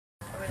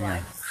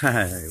Yeah.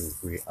 live.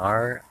 We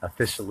are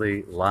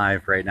officially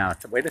live right now.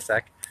 Wait a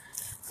sec.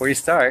 Before you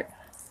start,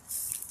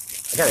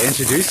 I gotta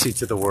introduce you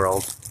to the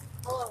world.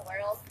 Hello,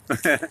 world.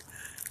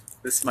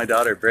 This is my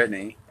daughter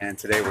Brittany, and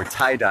today we're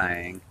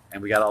tie-dyeing,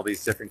 and we got all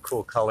these different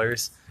cool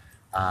colors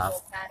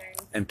Cool pattern.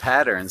 and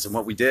patterns. And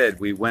what we did,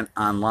 we went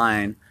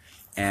online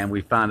and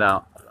we found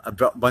out a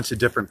bunch of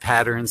different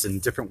patterns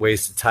and different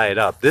ways to tie it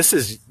up. This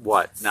is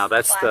what? Now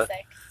Classic.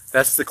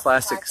 that's the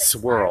classic Classic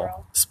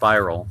swirl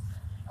spiral.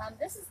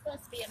 This is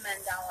supposed to be a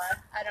mandala.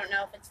 I don't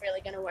know if it's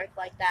really going to work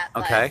like that,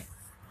 but Okay.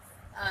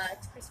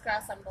 it's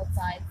crisscross on both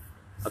sides.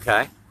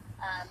 Okay.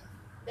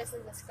 This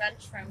is a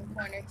scrunch from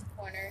corner to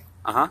corner,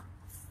 Uh-huh.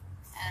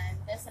 and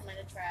this I'm going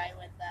to try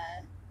with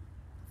the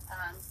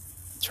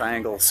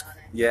Triangles. on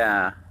it.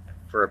 Yeah,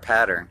 for a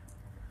pattern.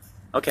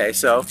 Okay,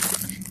 so All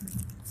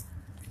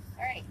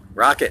right,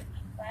 rock it.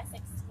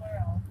 classic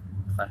swirl.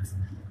 Class-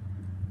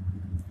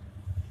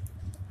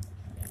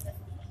 This is the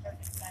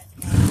perfect size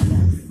for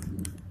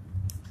this.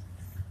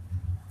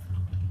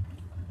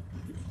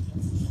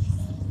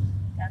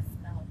 Does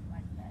smell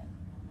like that.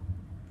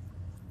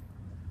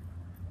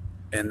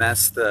 And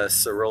that's the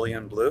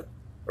cerulean blue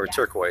or Yeah.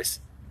 turquoise.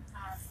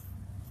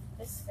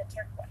 This is the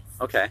turquoise.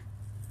 Okay.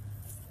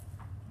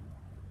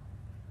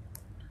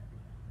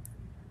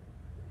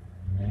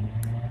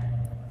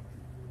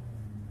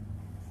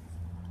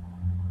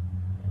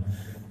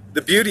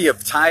 The beauty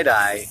of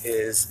tie-dye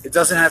is it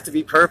doesn't have to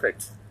be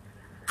perfect.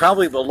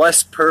 Probably the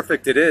less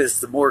perfect it is,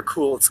 the more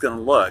cool it's going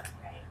to look.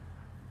 Right.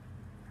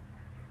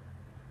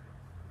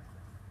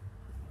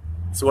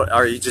 So what,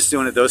 are you just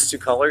doing it those two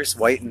colors,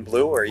 white and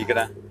blue, or are you going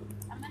to...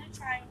 I'm going to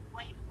try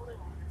white and blue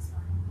on this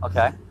one.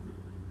 Okay. And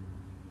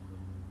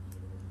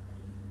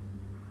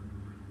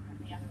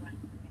the other one,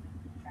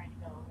 I'm trying to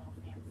go a little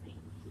fancy.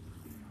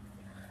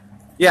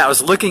 Yeah, I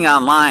was looking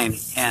online,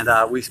 and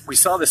we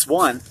saw this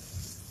one,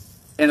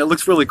 and it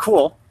looks really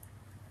cool.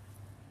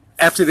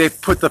 After they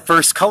put the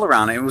first color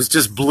on it, it was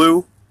just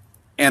blue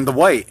and the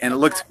white, and it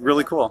looked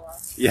really cool.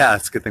 Yeah,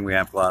 it's a good thing we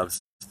have gloves.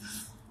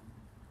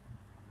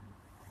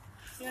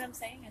 See what I'm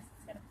saying? It's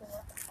going to pull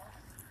up.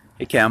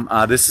 Hey Kim,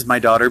 this is my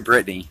daughter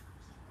Brittany,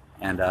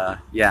 and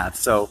yeah,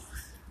 so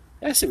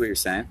yeah, I see what you're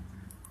saying.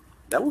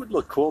 That would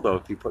look cool though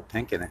if you put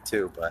pink in it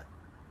too, but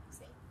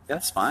See? yeah,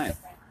 that's fine.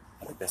 Different.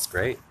 I think that's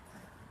great.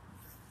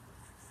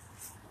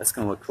 That's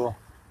gonna look cool.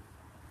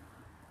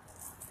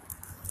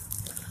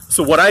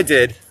 So what I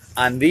did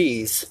on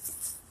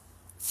these,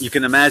 you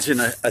can imagine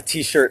a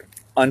t-shirt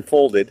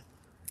unfolded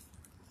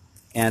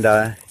and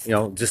you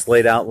know, just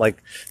laid out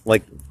like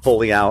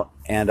fully out,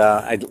 and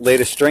I laid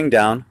a string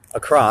down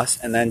across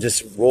and then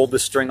just rolled the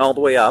string all the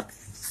way up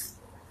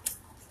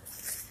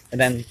and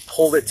then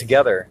pulled it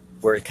together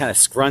where it kind of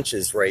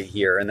scrunches right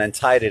here, and then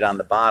tied it on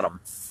the bottom.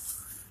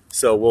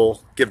 So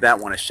we'll give that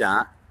one a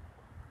shot.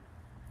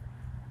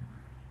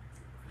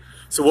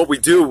 So what we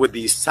do with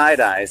these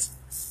tie-dyes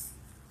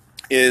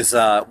is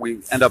we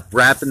end up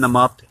wrapping them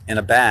up in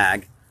a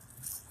bag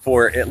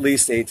for at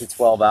least 8 to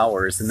 12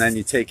 hours, and then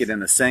you take it in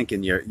the sink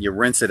and you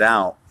rinse it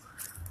out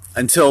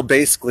until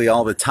basically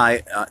all the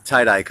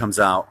tie-dye comes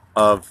out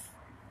of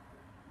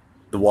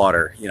the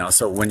water. You know,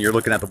 so when you're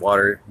looking at the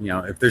water, you know,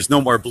 if there's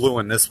no more blue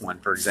in this one,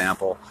 for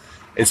example,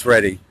 it's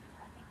ready. I think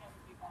that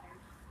would be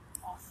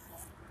better off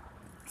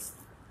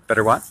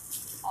Better what?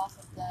 off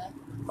of the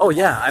Oh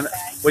yeah,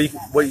 bag.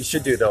 what you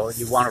should do though,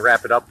 you want to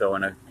wrap it up though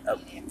in a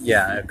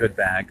good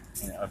bag,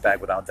 you know, a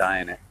bag without dye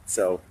in it.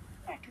 So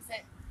Yeah, because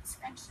it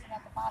scrunched it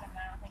at the bottom.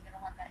 I don't think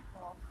it'll have that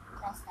cool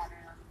cross pattern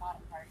on the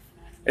bottom part. You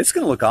know what I mean? it's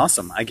gonna look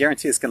awesome. I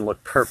guarantee it's gonna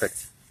look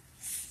perfect.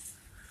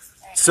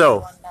 All right, So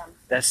one done.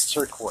 that's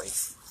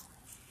turquoise.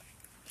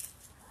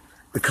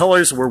 The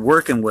colors we're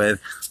working with,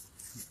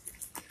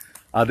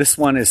 this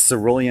one is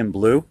cerulean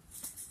blue.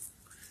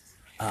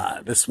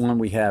 This one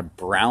we have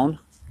brown,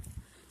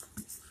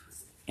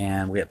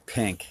 and we have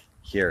pink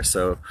here.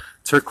 So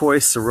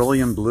turquoise,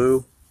 cerulean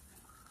blue,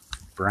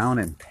 brown,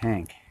 and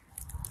pink.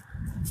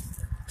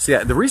 So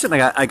yeah, the reason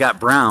I got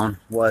brown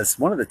was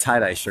one of the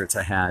tie-dye shirts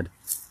I had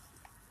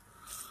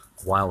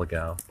a while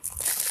ago.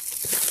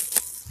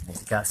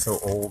 It got so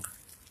old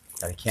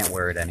that I can't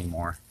wear it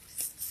anymore.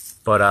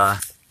 But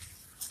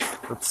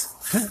oops,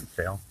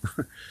 fail.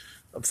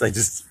 Oops, I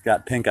just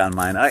got pink on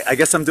mine. I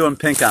guess I'm doing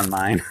pink on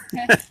mine.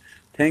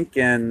 Pink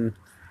and,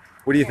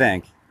 what do you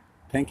think?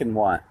 Pink and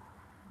what?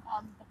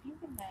 The pink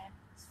and the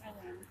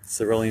cerulean.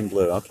 Cerulean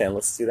blue. Okay,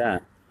 let's do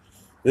that.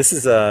 This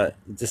is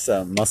just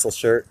a muscle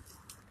shirt.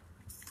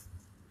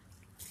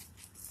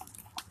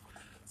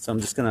 So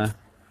I'm just gonna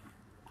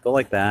go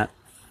like that.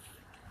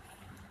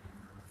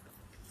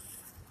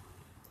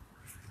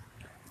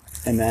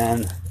 And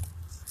then,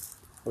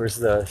 where's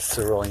the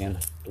cerulean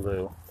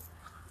blue?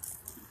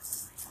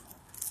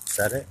 Is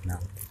that it? No.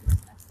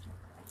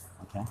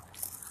 Okay.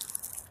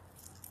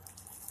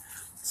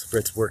 So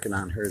Britt's working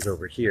on hers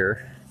over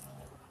here.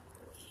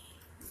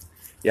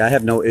 Yeah, I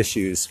have no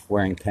issues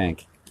wearing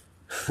pink.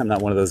 I'm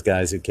not one of those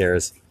guys who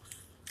cares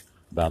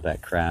about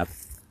that crap.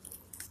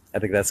 I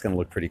think that's going to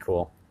look pretty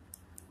cool.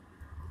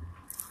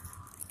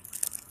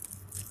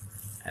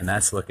 And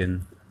that's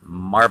looking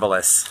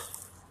marvelous.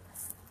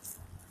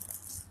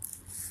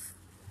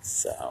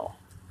 So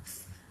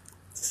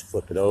just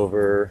flip it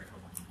over.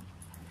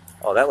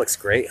 Oh, that looks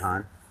great,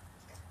 hon.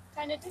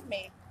 Kind of did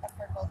make a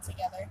purple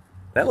together.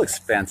 That looks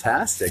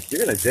fantastic.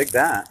 You're gonna dig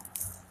that.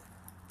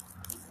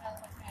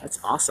 That's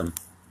awesome.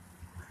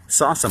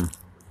 It's awesome.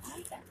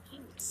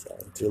 So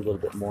do a little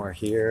bit more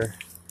here,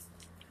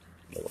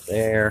 a little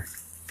there,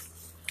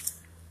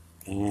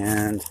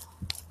 and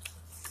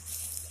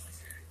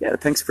yeah, the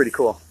pink's pretty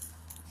cool.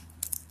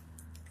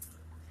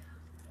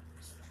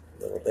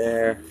 A little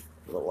there,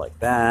 a little like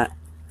that.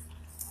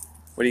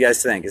 What do you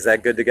guys think? Is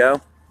that good to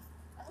go?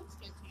 That looks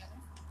good together.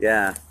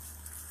 Yeah.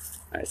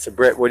 All right. So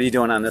Britt, what are you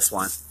doing on this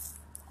one?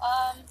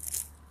 I'm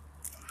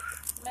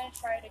gonna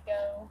try to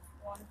go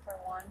 1 for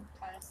 1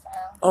 kind of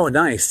style. Oh,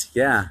 nice.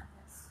 Yeah.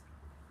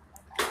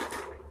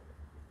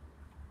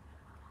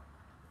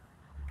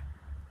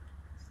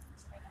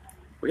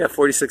 We got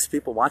 46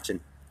 people watching.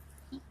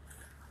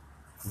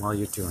 While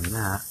you're doing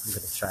that, I'm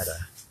going to try to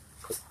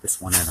put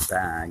this one in a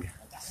bag.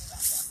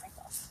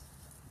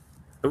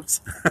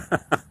 Oops.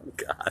 Oh,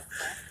 God.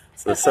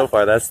 So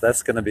far,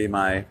 that's going to be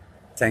my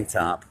tank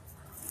top.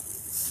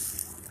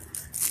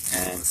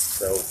 And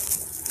so,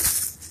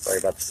 sorry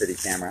about the city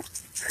camera.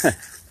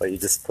 But you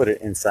just put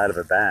it inside of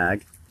a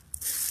bag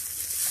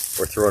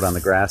or throw it on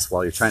the grass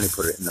while you're trying to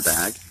put it in the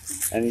bag.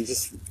 And you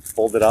just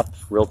fold it up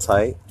real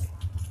tight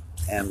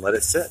and let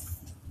it sit.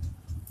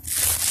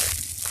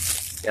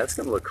 Yeah, it's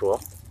going to look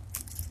cool.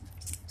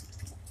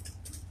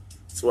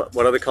 So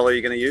what other color are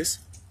you going to use?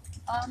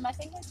 I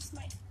think I just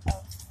might.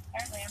 Oh,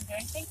 apparently I'm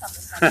doing pink on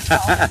this one as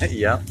well.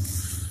 Yep.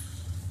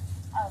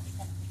 Oh,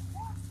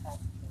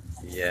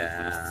 because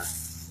Yeah.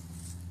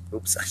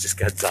 Oops, I just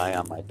got dye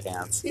on my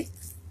pants.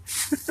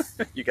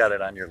 You got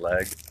it on your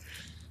leg.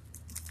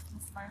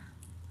 smart.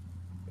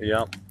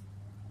 Yep.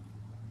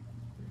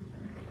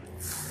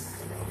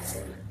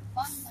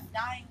 Fun of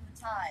dyeing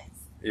the ties.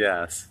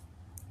 Yes.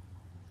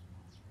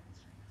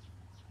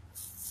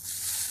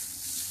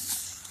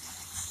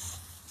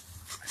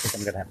 I think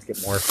I'm going to have to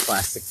get more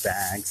plastic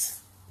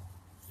bags.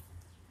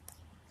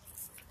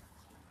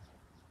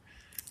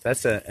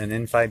 That's an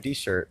N5D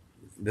shirt.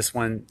 This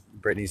one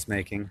Brittany's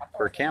making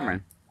for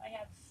Cameron. I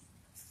have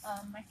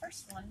my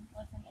first one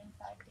was an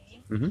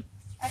N5D. Mm-hmm.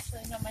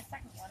 Actually, no, my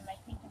second one, my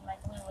pink and my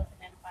blue was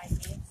an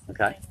N5D. It's the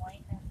Okay. same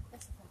white, and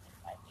this is an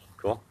N5D.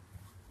 Cool.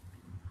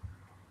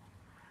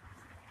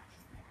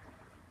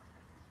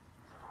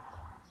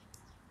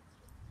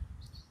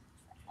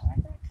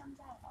 However it comes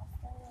out, I'll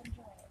still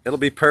enjoy it. It'll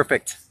be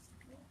perfect.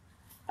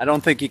 I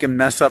don't think you can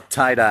mess up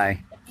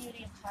tie-dye. The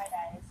beauty of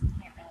tie-dye is you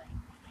can't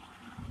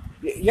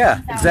really... Yeah,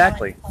 It comes out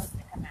exactly. how it's supposed to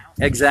come out.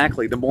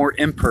 Exactly. The more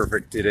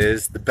imperfect it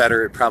is, the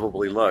better it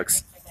probably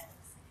looks. It is.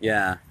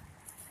 Yeah.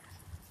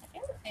 I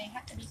feel like they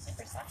have to be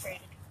super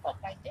saturated. Look,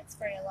 I did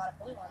spray a lot of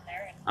blue on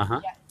there, and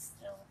Uh-huh. yeah, it's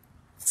still...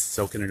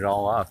 Soaking it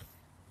all up.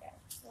 Yeah,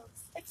 it's still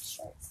thick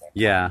shirts. They're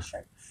Yeah. cotton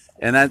shirts.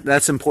 And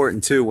that's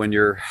important too when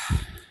you're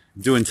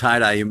doing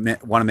tie-dye. You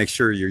want to make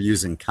sure you're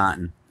using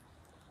cotton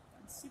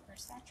And super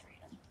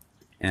saturated.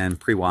 and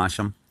pre-wash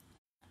them.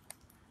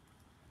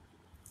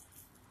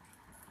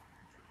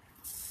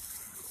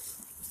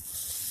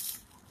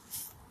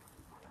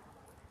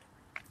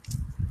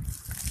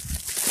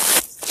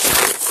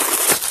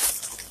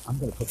 I'm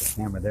going to put the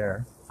camera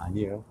there on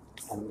you,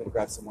 and I'm going to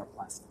grab some more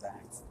plastic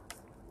bags.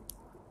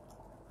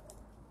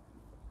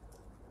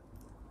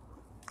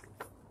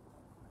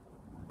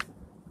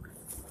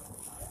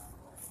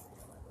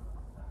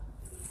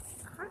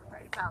 The hard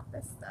part about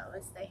this, though,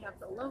 is they have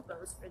the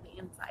logos for the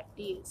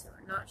M5D, so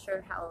we're not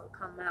sure how it'll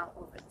come out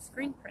over the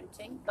screen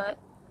printing, but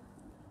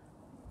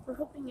we're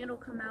hoping it'll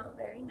come out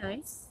very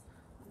nice.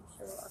 I'm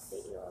sure we'll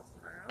update you all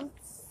tomorrow.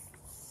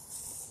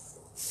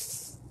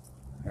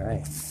 All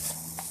right.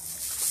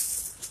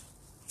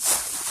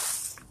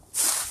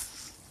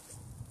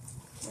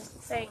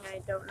 Saying I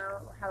don't know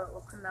how it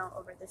will come out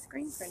over the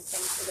screen printing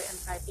for the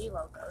M5D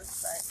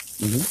logos, but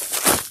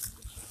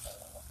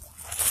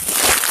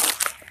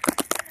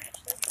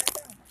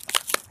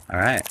All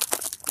right.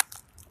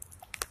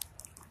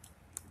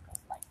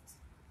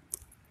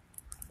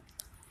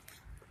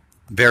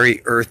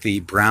 Very earthy,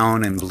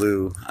 brown and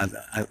blue.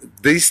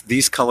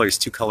 These colors,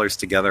 two colors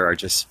together, are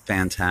just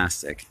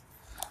fantastic.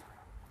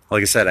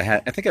 Like I said, I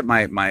think at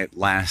my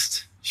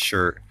last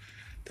shirt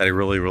that I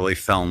really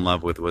fell in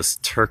love with was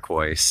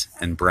turquoise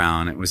and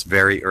brown. It was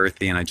very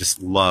earthy, and I just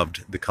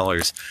loved the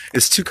colors.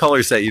 It's two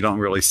colors that you don't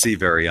really see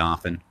very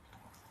often.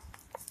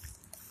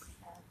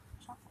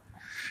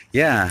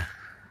 Yeah.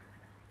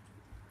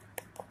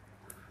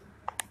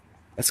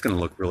 That's going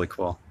to look really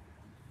cool.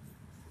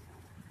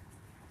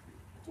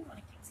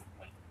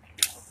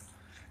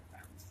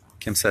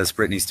 Kim says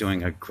Brittany's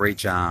doing a great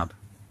job.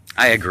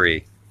 I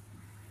agree.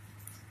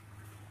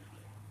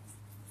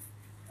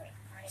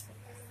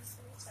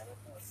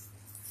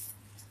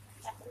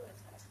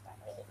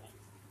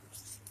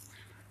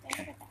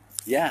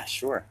 Yeah,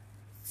 sure.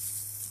 I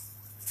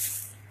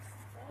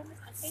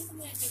think I'm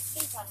going to do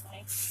pink on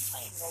my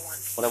triangle one.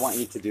 What I want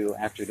you to do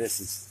after this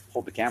is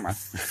hold the camera.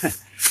 Take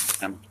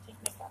my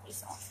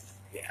copies off.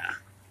 Yeah.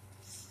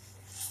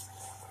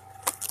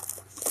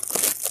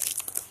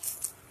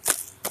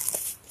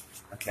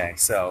 Okay,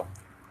 so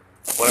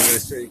what I'm going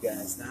to show you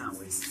guys now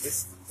is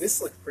this.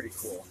 This looks pretty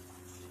cool.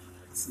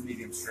 It's a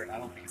medium shirt. I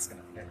don't think it's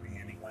going to fit me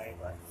anyway,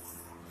 but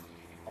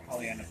I'll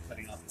probably end up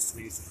cutting off the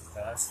sleeves if it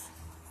does.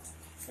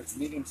 But it's a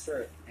medium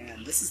shirt,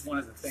 and this is one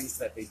of the things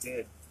that they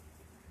did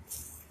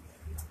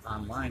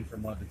online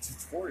from one of the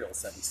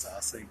tutorials that we saw.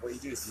 So what you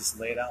do is just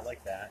lay it out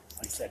like that.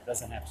 Like I said, it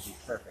doesn't have to be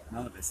perfect.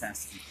 None of this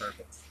has to be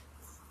perfect.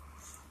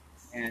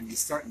 And you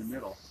start in the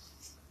middle.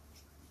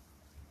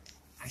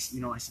 I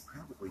should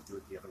probably do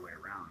it the other way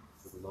around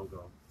with the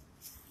logo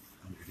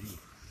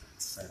underneath.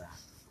 So that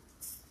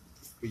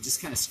you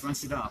just kind of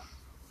scrunch it up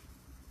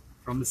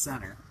from the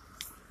center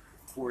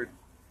toward,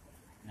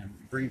 and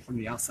bring it from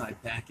the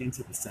outside back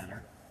into the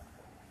center,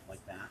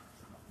 like that.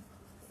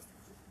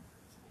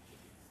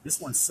 This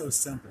one's so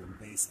simple and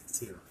basic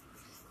too.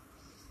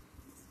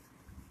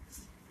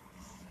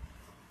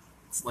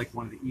 It's like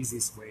one of the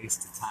easiest ways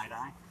to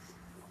tie-dye.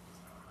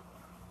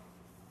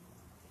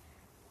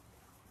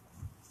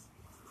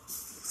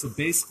 So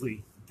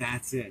basically,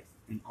 that's it.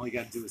 And all you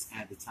got to do is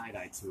add the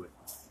tie-dye to it.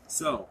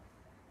 So,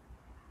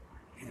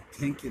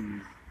 pink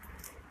and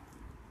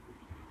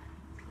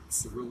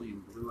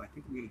cerulean blue. I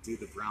think we're going to do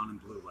the brown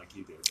and blue like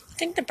you did. I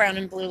think the brown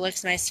and blue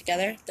looks nice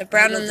together. The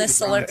brown and the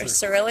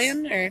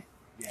cerulean, or?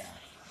 Yeah.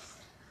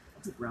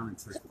 I'll do brown and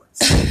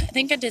turquoise. I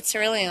think I did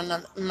cerulean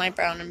on my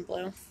brown and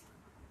blue.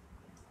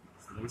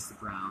 So there's the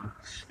brown.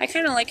 I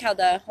kind of like how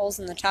the holes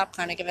in the top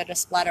kind of give it a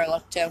splatter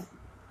look too.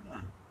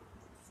 Yeah.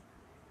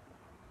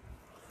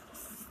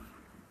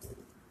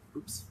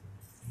 Oops.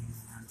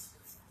 And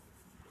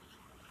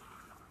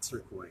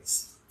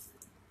turquoise.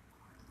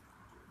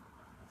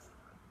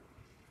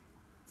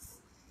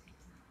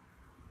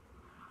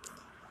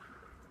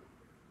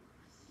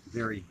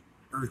 Very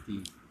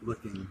earthy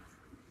looking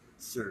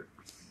shirt.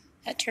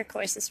 That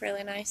turquoise is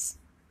really nice.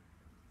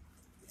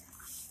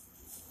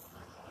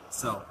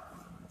 So,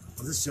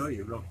 I'll just show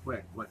you real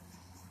quick what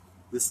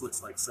this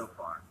looks like so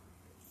far.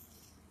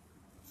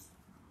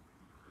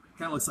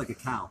 Kind of looks like a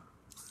cow.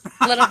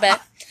 A little bit.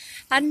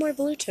 Add more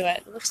blue to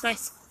it. It looks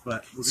nice.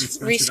 But we're going to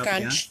scrunch it up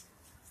again. Re-scrunch.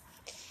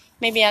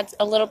 Maybe add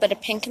a little bit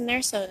of pink in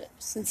there, so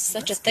since it's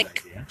such a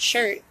thick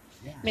shirt.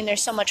 Yeah. I mean,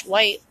 there's so much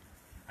white.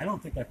 I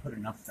don't think I put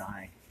enough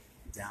dye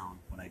down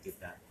when I did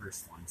that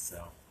first one,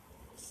 so.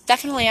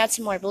 Definitely add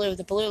some more blue.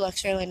 The blue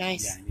looks really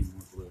nice. Yeah, I need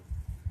more blue.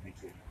 Thank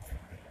you.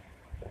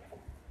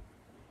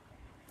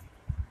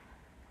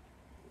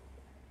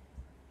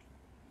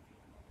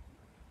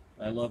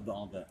 I love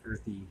all the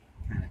earthy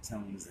kind of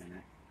tones in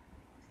it.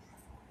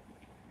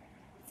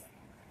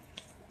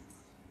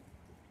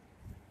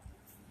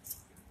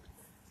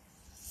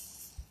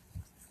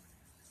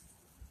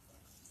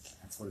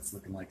 That's what it's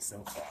looking like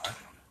so far.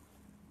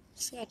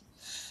 It's good.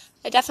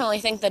 I definitely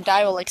think the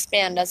dye will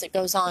expand as it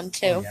goes on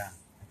too. Oh, yeah,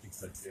 I think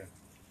so too.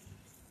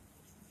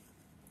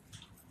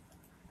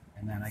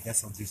 And then I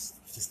guess I'll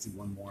just do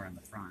one more on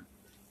the front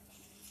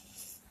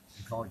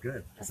and call it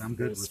good, because I'm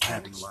good with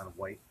having a lot of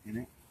white in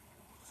it.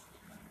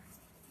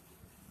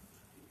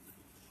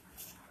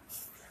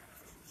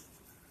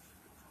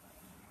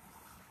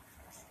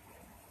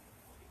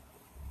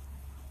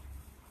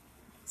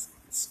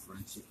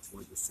 Scrunch it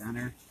toward the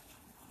center.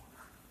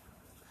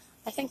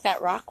 I think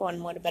that rock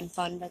one would have been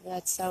fun, but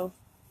that's so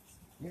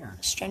Yeah.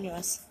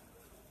 strenuous.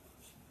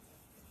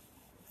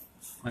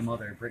 My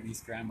mother,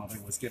 Brittany's grandmother,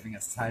 was giving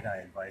us tie-dye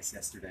advice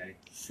yesterday,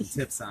 some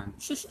tips on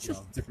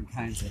different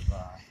kinds of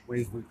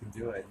ways we can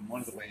do it. And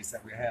one of the ways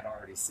that we had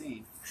already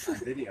seen on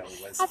video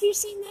was Have you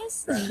seen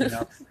this? wrapping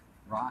up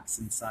rocks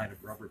inside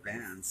of rubber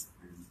bands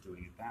and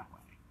doing it that way.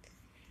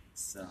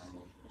 So,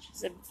 Which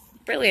is a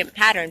brilliant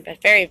pattern,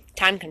 but very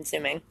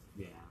time-consuming.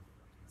 yeah.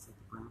 Is that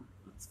the brown?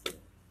 That's good.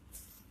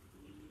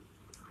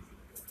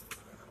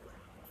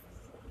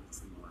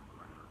 Some more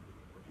brown.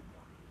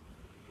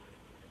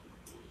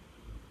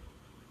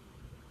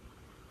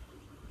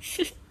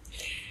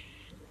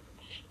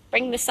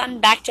 Bring the sun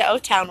back to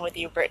O-Town with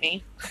you,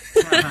 Brittany.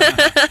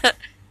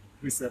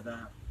 Who said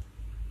that?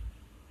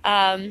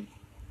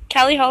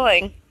 Kelly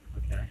Holling.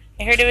 Okay.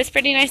 I heard it was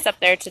pretty nice up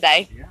there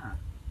today. Yeah.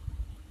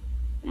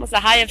 Almost a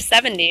high of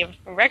 70,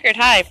 a record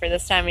high for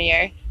this time of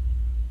year.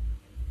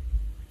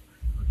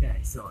 Okay,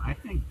 so I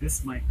think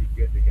this might be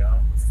good to go.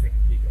 Let's take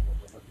a peek at what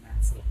we're looking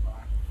at so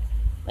far.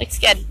 Looks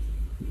good.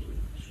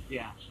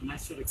 Yeah, and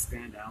that should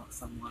expand out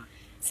somewhat.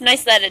 It's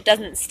nice that it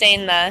doesn't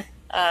stain the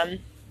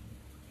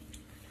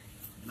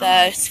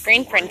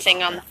screen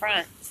printing on the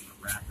front.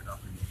 Wrap it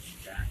up in the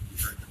back,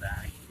 convert the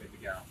bag, good to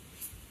go.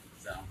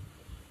 So,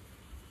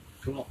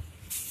 cool.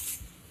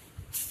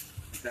 I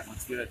think that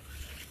one's good.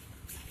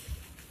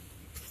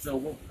 So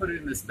we'll put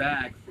it in this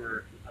bag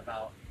for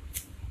about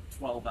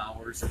 12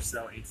 hours or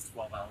so, 8 to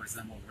 12 hours,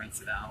 then we'll rinse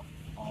it out,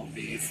 all of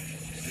these,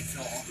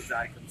 until all the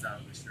dye comes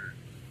out of the shirt.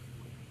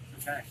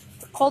 Okay.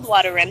 Cold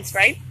water rinse,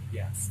 right?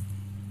 Yes.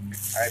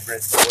 All right,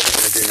 Britt, so what are we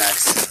going to do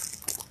next?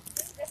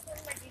 This one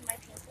might be my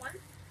pink one.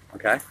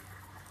 Okay. And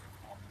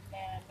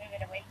then move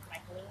it away from my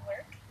glue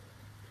work.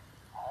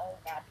 Oh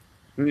god.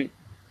 We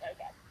Oh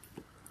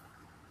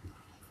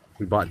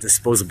god. bought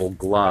disposable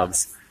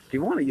gloves. If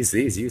you want to use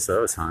these, use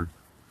those, hon.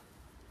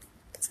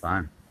 It's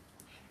fine.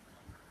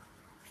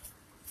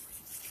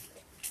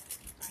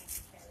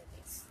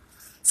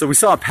 So we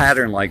saw a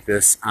pattern like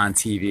this on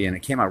TV, and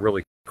it came out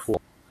really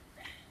cool.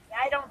 Yeah,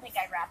 I don't think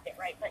I wrapped it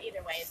right, but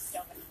either way, it's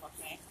still going to look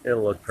nice.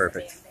 It'll look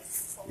perfect.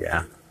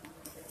 Yeah.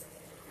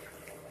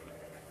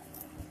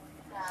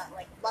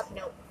 Like love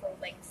note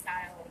folding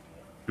style.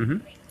 Mm-hmm.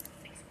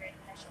 6 grit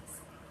meshes.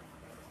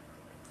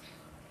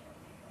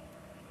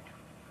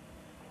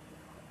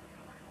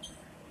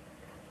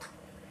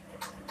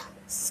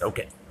 Soak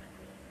it.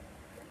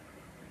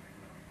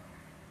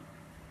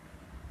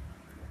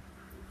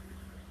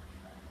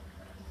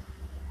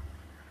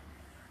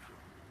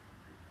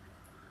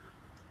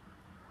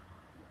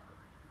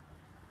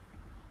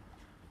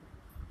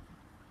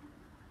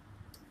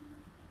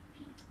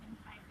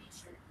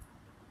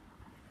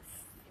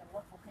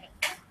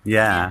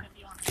 Yeah.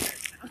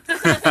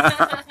 Just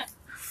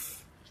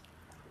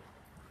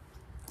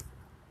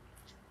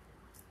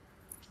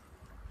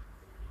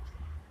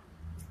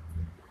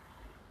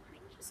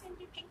gonna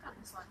do pink on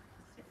this one.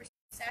 Super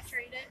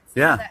saturate it so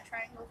Yeah. that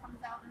triangle comes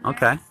out in there.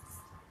 Okay.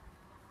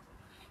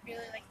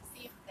 Really like to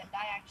see if the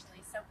dye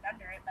actually soaked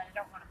under it, but I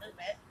don't want to move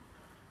it.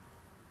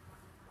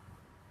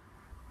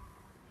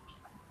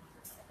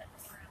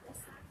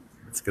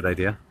 That's a good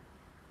idea.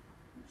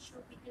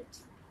 She'll be good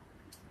too.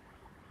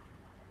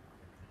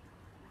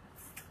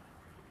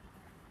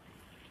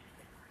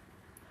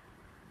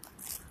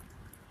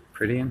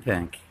 Pretty in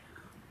pink.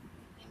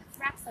 And it's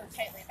wrapped so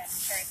tightly that I'm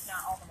sure it's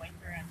not all the way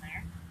through in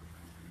there.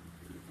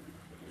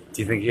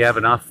 Do you think you have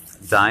enough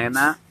dye in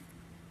that?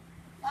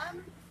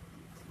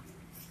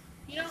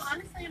 You know,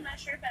 honestly, I'm not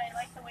sure, but I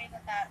like the way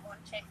that one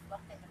chick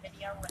looked in the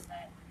video with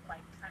it,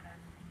 like, kind of,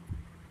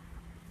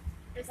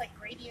 it was like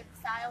gradient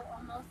style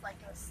almost, like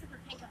it was super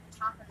pink at the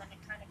top and then it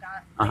kind of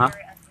got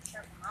lighter as the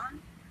shirt went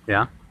on.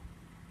 Yeah.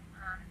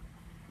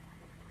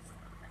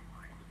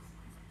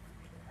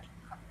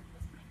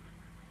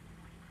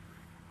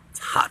 It's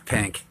hot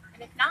pink.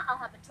 And if not, I'll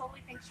have a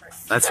totally pink shirt.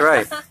 That's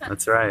right.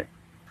 That's right.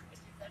 Which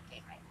is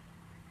okay, right?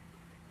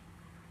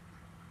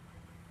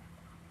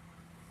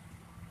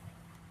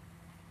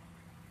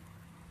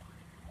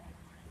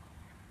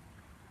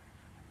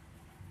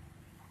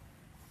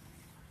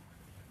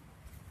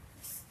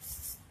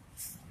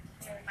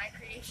 They're my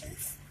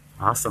creations.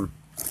 Awesome.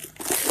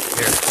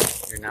 Here,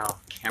 you're now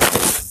cameraman.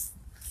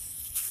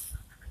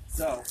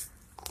 So,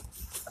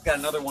 I've got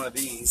another one of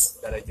these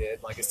that I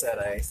did. Like I said,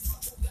 I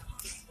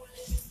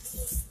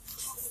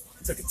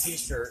took a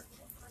t-shirt,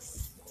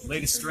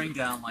 laid a string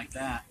down like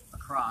that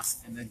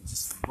across, and then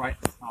just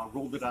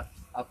rolled it up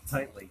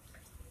tightly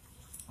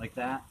like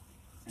that,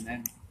 and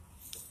then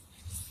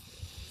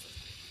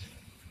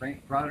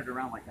brought it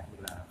around like that.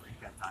 Look at that.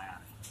 I got dye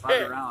on it. Brought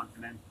it around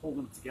and then pulled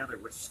them together,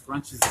 which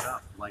scrunches it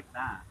up like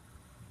that.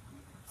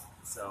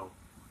 So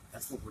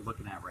that's what we're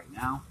looking at right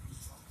now.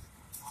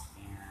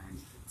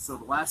 And so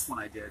the last one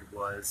I did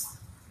was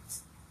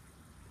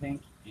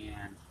pink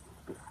and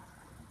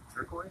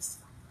turquoise.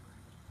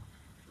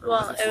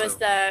 Well, it was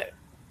the,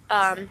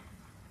 I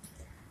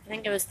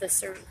think it was the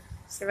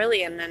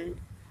cerulean and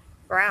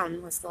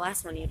brown was the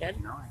last one you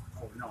did. No,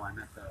 I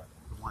meant the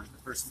one,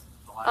 the first,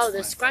 the last Oh, one the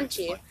I did was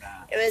scrunchie. like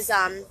that. It was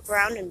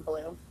brown and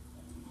blue,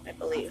 I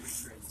believe.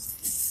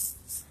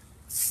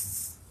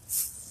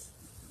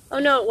 Oh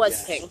no, it was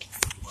Yes. pink.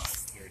 Well,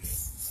 here it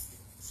is.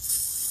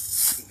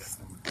 I think that's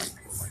going to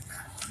go like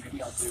that.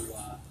 Maybe I'll do,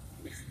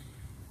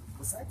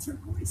 was that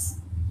turquoise?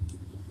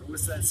 Or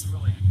was that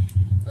cerulean?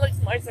 It looks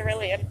more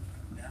cerulean.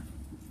 Yeah.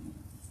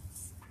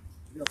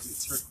 Maybe I'll do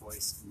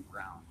turquoise and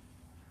brown.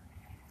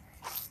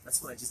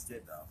 That's what I just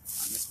did, though, on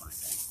this one, I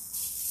think.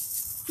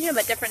 Yeah,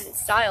 but different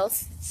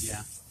styles,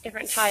 Yeah.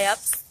 different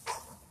tie-ups.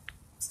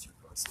 It's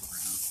turquoise and brown.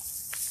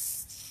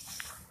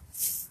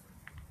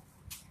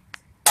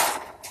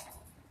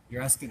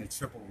 You're asking a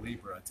triple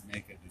Libra to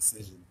make a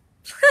decision.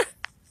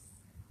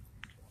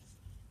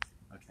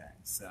 Okay,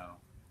 so.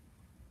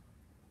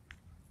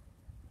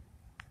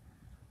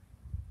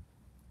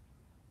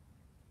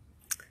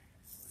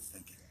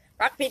 Thinking.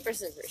 Rock, paper,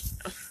 scissors.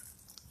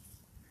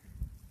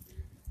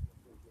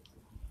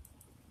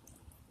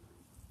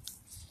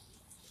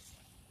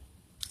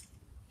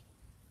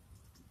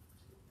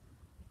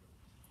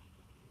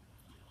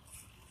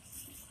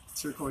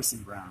 Turquoise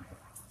and brown.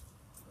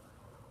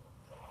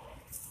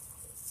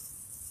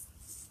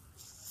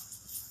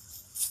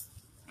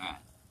 Alright,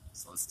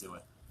 so let's do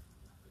it.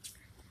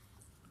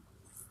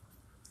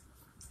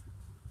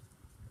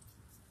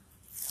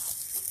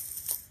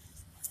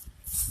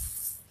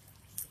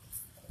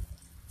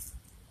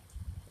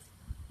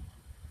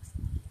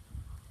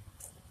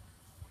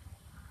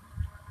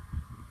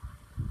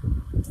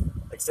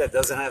 Like I said, it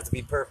doesn't have to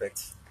be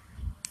perfect.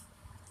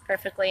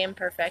 Perfectly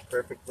imperfect.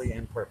 Perfectly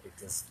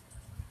imperfect is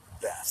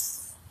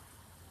best.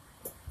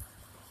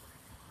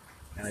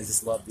 And I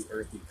just love the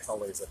earthy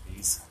colors of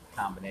these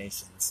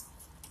combinations.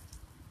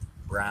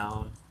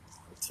 brown,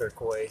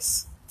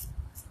 turquoise.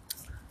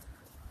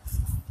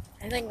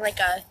 I think like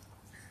a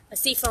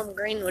seafoam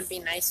green would be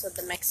nice with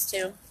the mix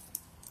too.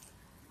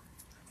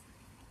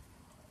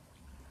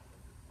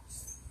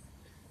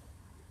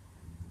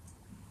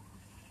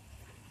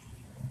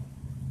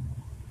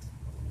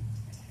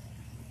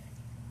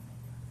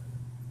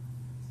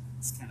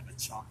 It's kind of a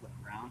chocolate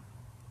brown.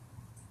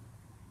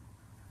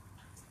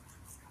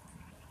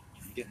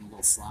 I'm getting a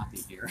little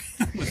sloppy here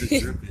with the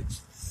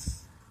drippage.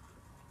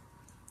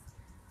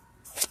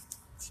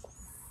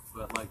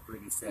 But like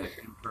Brittany said,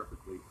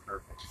 imperfectly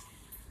perfect.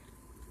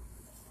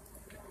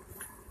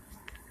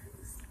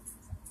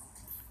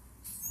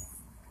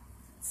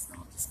 So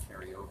I'll just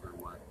carry over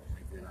what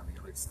I did on the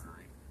other side.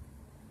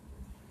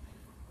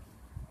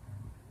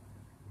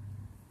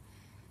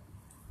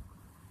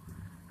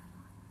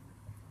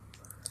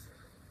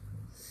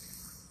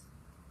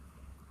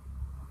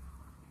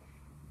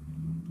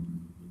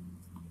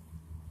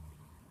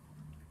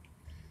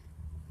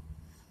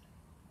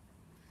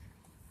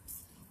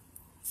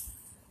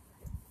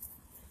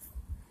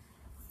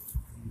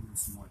 And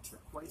some more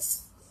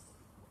turquoise.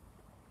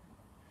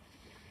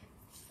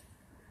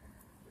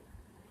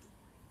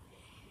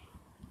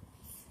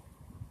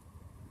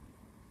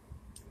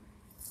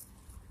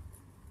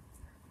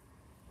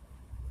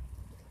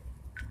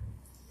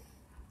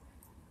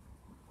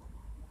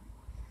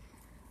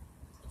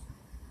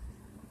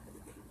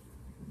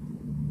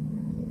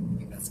 I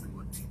think that's going to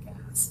look pink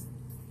as.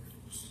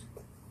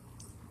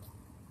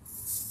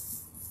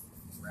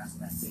 Wrap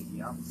that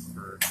baby up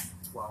for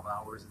 12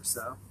 hours or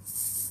so.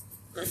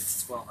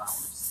 It's 12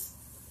 hours.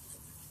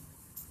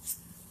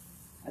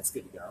 That's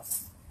good to go.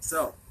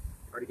 So,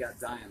 already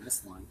got dye on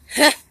this one.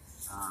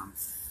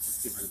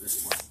 Let's get rid of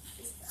this one.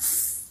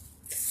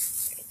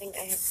 I think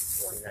I have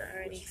one that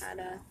already had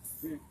a.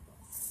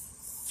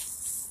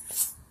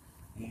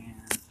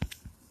 And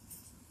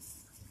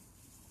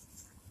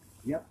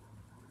yep,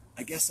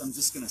 I guess I'm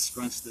just gonna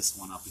scrunch this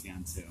one up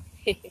again too.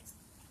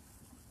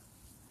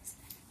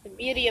 The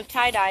beauty of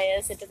tie-dye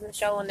is it doesn't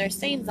show when there's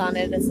stains on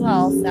it as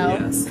well, so.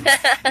 Yes.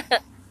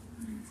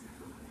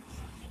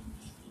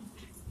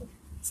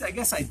 So I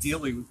guess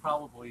ideally we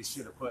probably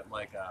should have put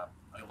like a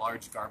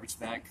large garbage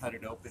bag, cut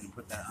it open, and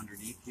put that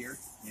underneath here,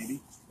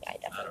 maybe. Yeah, I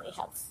definitely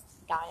have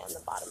dye on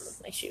the bottom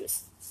of my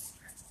shoes.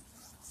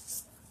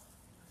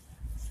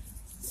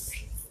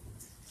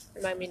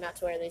 Remind me not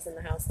to wear these in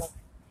the house, though.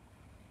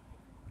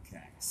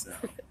 Okay, so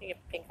I get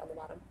pink on the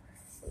bottom.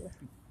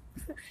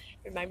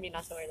 Remind me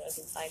not to wear those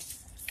inside.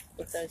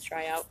 Let those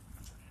dry out.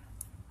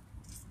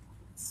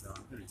 so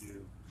I'm gonna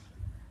do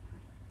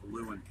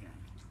blue and pink.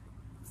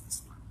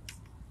 This one.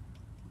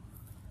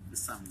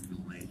 This time I'm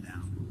gonna lay it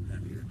down a little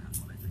heavier than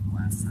what I did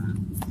last time.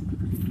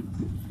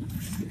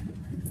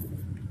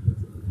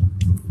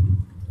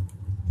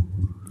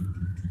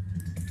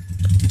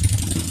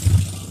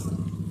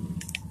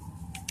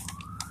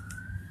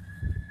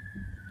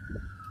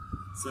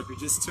 So if you're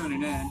just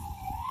tuning in,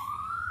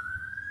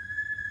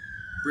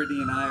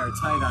 Brittany and I are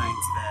tie-dyeing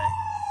today.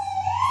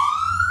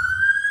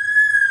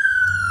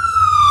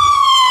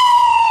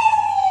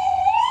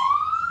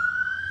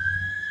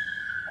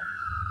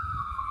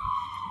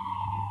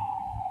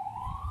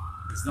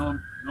 There's no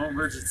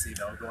emergency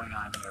though going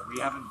on here.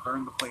 We haven't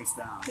burned the place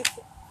down.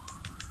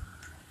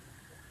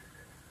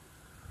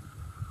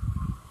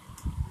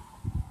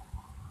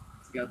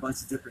 We got a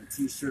bunch of different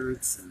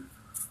t-shirts and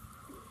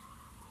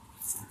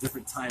some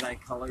different tie-dye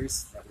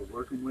colors that we're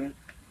working with.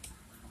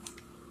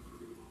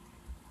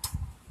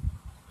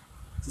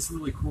 Just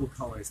really cool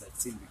colors that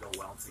seem to go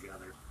well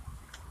together.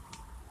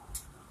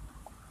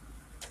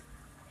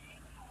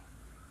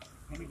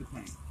 Hand me the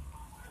paint,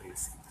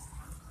 please.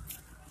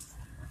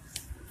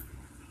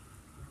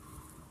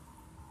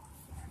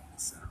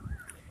 So,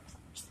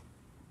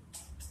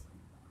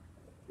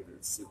 give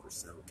it a super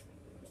soak.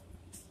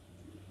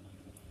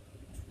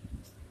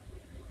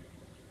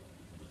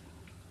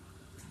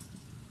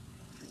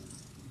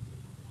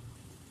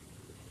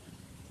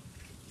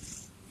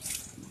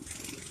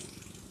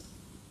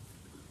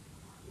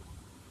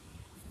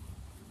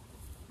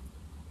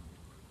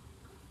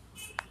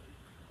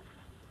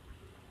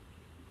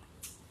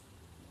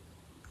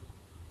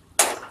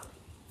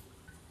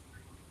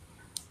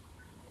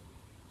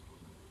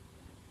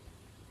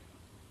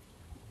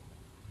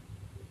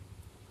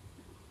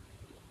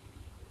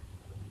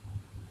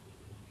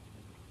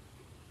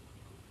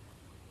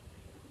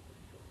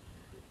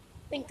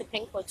 I think the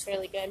pink looks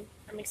really good.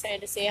 I'm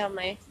excited to see how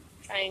my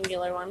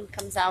triangular one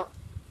comes out.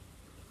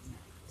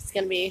 It's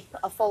gonna be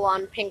a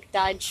full-on pink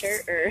dyed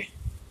shirt, or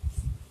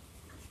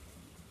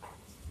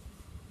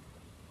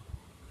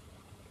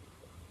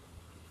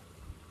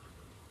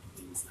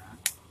Use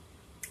that.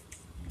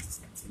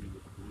 Just continue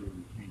with the blue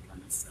and the pink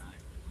on this side.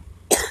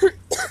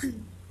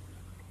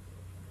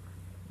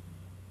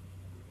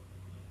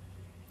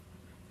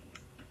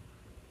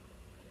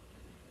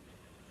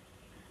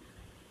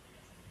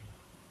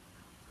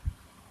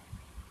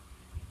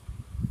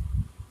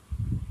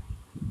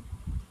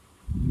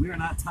 We are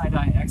not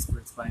tie-dye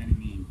experts by any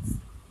means.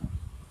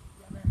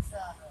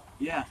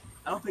 Yeah.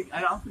 I don't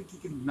think you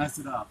can mess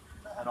it up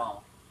at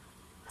all.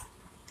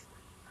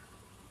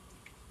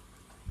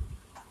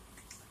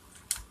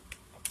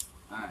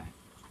 All right,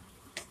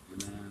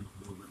 and then a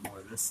little bit more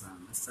of this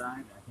on this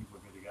side. I think we're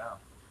good to go.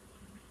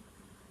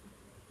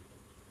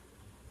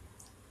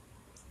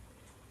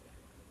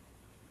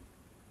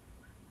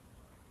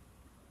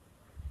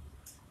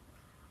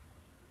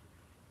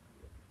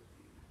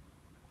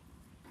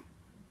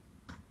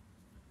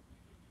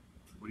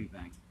 What do you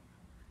think?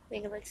 I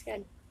think it looks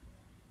good.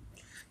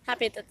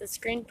 Happy that the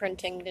screen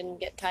printing didn't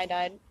get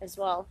tie-dyed as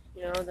well.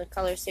 You know, the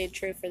color stayed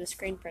true for the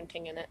screen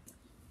printing in it.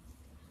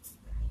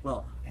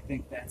 Well, I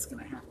think that's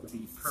going to have to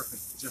be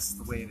perfect just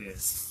the way it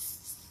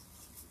is.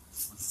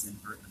 Let's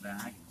invert the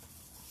bag.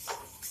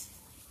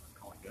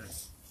 Call it good.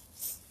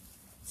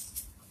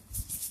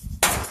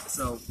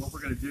 So what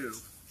we're going to do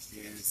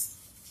is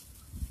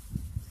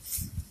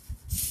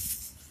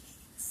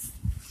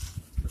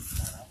lift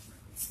that up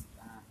like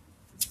that.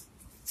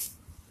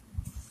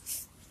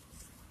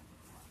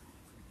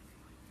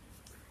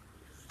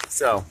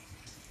 So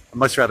I'd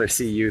much rather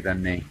see you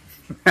than me.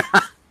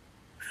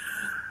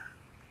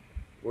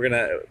 We're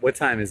gonna. What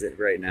time is it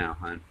right now,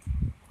 hon?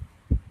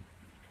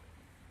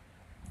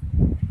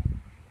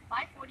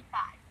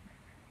 5:45.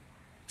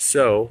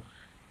 So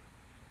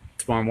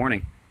tomorrow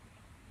morning,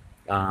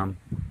 because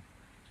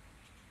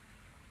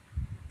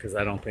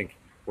I don't think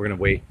we're gonna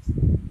wait.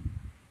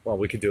 Well,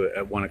 we could do it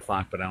at 1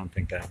 o'clock, but I don't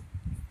think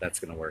that's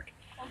gonna work.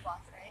 Cold wash,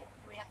 right?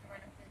 We have to run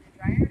them through the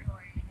dryer,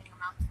 or you hang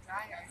them out to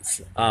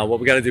dry. What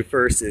we got to do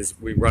first is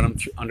we run them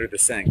under the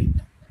sink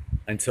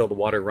until the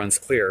water runs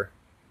clear,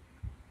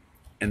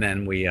 and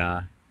then we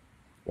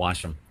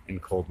wash them in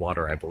cold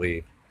water, I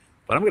believe.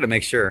 But I'm gonna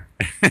make sure.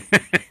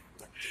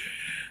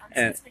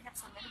 And Since we have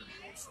so many,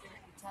 maybe we should do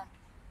it in 10.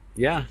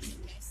 yeah, In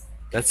case.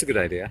 that's a good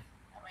idea.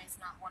 That way it's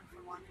not one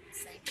for one in the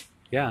sink.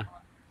 Yeah. As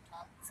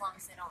long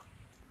as they don't,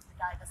 the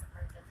dye doesn't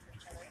merge into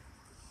each other.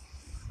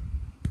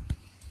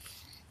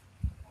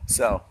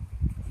 So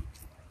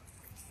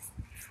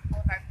All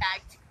of our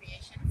bagged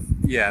creations.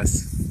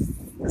 yes,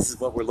 this is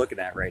what we're looking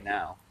at right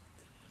now.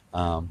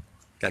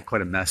 Got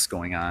quite a mess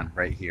going on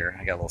right here.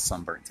 I got a little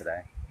sunburn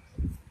today,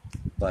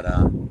 but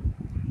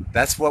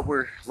that's what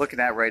we're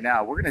looking at right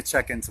now. We're gonna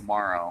check in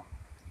tomorrow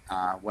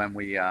when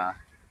we An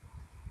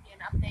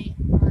update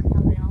on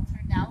how they all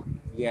turned out.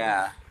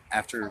 yeah,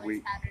 after Colors,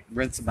 we patterns,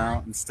 rinse them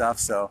out and stuff.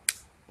 So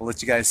we'll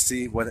let you guys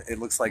see what it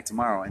looks like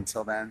tomorrow.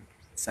 Until then,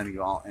 sending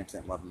you all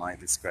infinite love and light.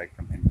 This is Greg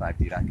from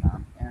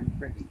in5d.com and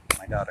Brittany,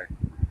 my daughter.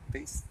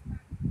 Peace.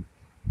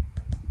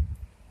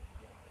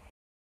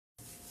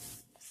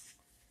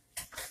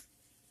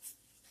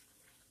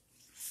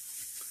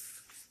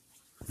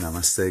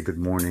 Namaste, good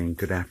morning,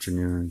 good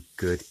afternoon,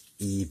 good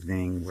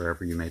evening,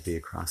 wherever you may be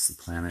across the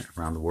planet,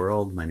 around the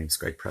world. My name is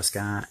Greg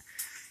Prescott,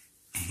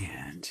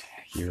 and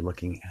you're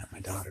looking at my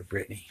daughter,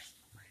 Brittany,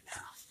 right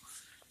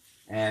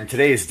now. And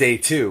today is day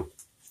 2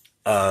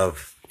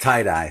 of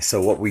tie-dye.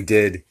 So what we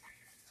did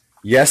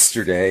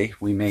yesterday,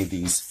 we made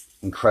these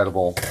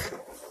incredible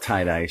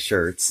tie-dye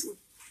shirts.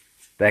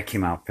 That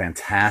came out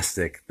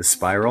fantastic. The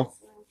spiral.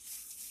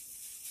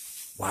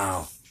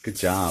 Wow, good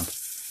job.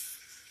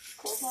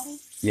 Cold water?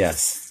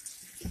 Yes.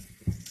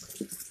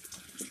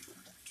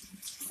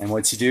 And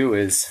what you do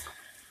is,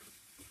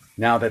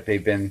 now that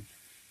they've been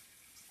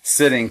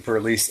sitting for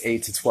at least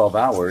 8 to 12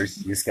 hours,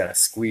 you just got to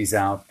squeeze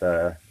out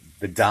the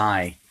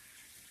dye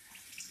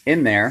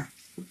in there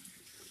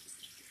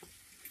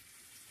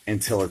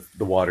until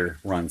the water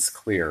runs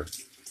clear.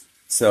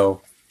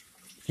 So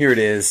here it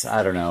is,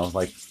 I don't know,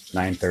 like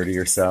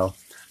 9:30 or so.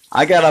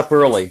 I got up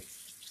early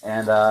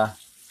and I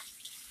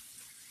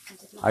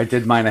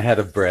did mine ahead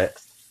of Britt.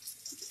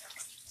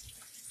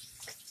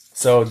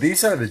 So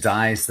these are the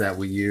dyes that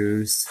we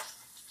use.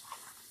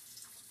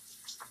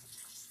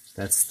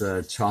 That's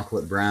the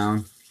chocolate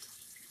brown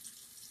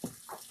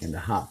and the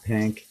hot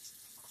pink,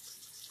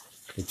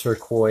 the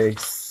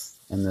turquoise,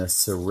 and the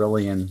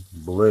cerulean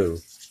blue.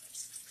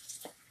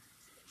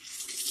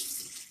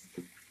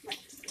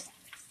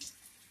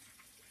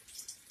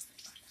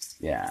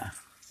 Yeah.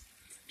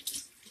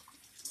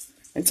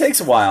 It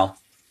takes a while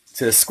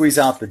to squeeze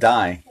out the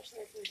dye.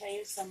 Especially since I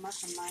use so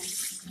much of mine.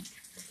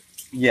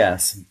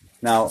 Yes.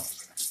 Now,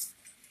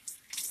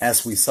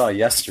 as we saw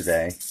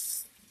yesterday,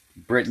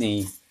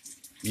 Brittany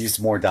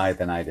used more dye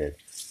than I did.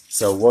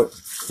 So let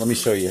me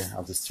show you.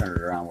 I'll just turn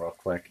it around real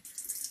quick.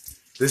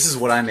 This is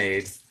what I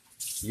made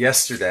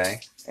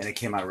yesterday, and it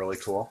came out really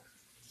cool.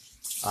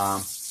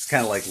 It's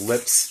kind of like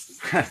lips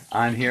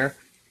on here,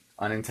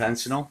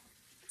 unintentional.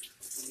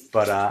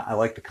 But I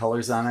like the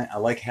colors on it. I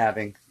like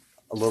having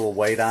a little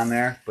white on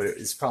there, but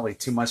it's probably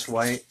too much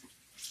white.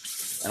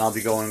 And I'll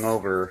be going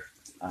over,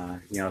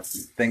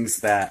 things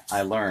that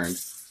I learned.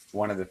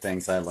 One of the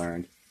things I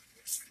learned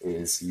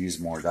is use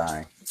more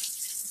dye.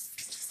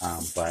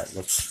 But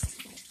let's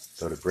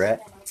go to Brett.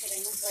 Yeah, no kidding.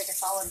 This is like a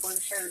solid blue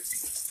shirt.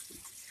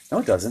 No,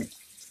 it doesn't.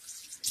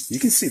 You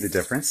can see the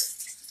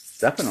difference,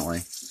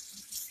 definitely.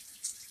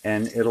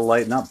 And it'll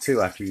lighten up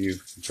too after you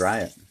dry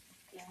it.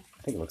 Yeah.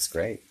 I think it looks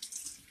great.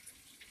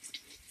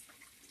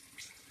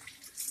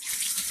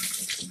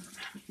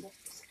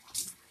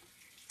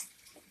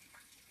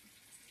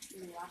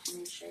 I'm washing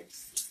these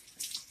shirts.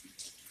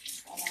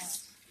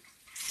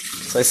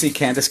 So I see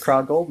Candace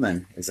Crowd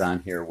Goldman is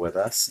on here with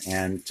us,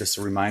 and just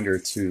a reminder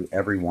to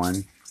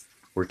everyone,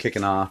 we're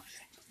kicking off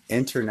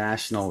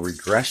International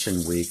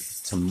Regression Week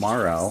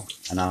tomorrow,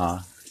 and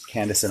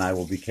Candace and I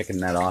will be kicking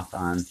that off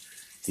on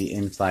the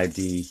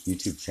In5D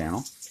YouTube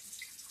channel.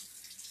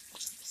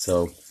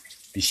 So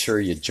be sure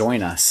you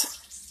join us.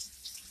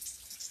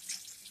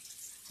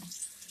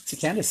 See,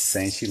 Candace is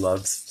saying she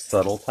loves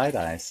subtle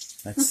tie-dyes.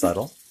 That's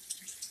subtle.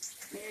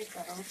 Very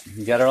subtle.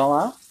 You got it all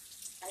out?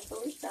 I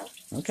believe so.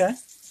 Okay.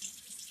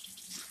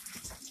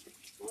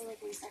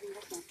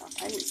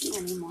 I didn't see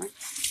anymore.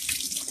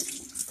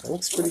 That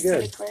looks pretty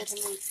good. Pretty clear to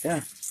me.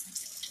 Yeah.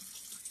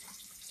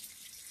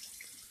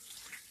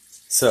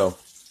 So,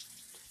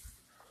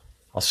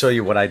 I'll show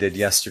you what I did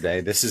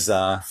yesterday. This is,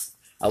 I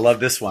love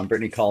this one.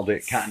 Brittany called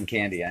it Cotton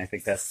Candy. I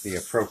think that's the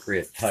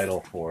appropriate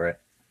title for it.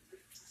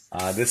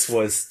 This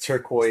was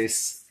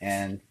turquoise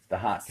and the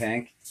hot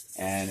pink,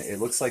 and it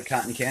looks like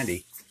cotton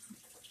candy.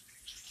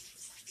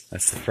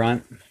 That's the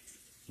front.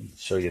 I'll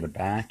show you the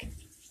back. Here,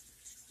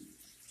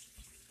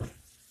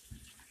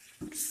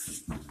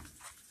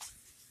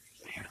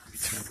 let me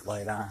turn the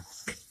light on.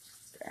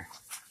 There.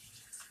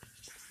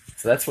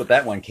 So that's what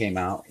that one came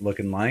out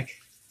looking like.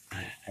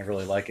 I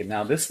really like it.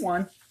 Now this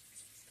one,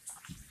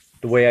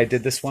 the way I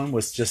did this one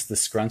was just the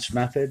scrunch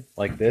method,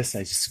 like this. I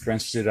just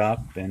scrunched it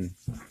up and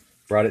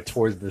brought it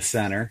towards the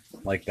center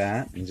like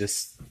that and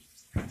just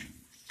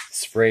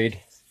sprayed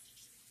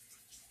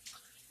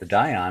the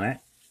dye on it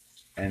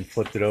and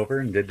flipped it over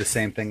and did the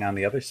same thing on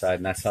the other side,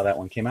 and that's how that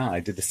one came out. I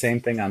did the same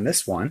thing on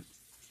this one.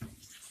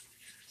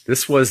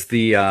 This was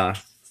the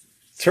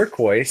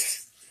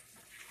turquoise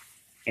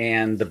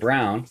and the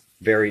brown,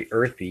 very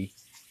earthy,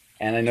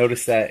 and I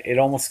noticed that it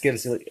almost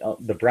gives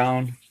the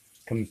brown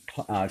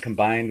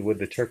combined with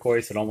the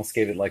turquoise, it almost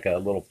gave it like a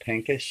little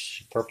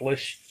pinkish,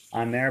 purplish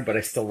on there, but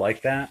I still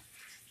like that.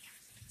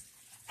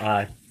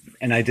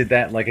 And I did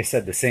that, like I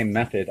said, the same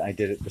method. I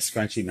did it the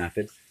scrunchy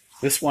method.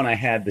 This one I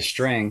had the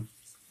string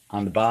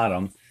on the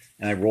bottom,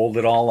 and I rolled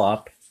it all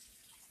up,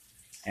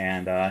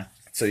 and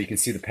so you can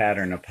see the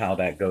pattern of how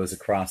that goes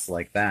across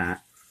like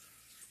that.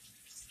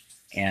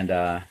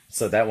 And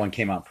so that one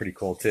came out pretty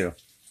cool too.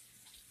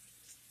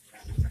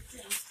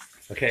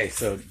 Okay,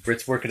 so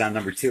Britt's working on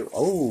number 2.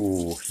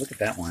 Oh, look at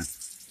that one.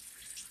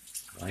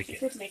 I like You it.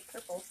 could make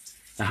purple.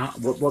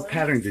 What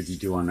pattern did you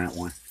do on that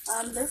one?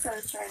 This I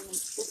was trying.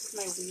 This is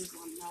my weird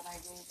one that I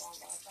rolled all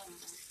up. I don't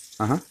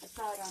know. Uh-huh. I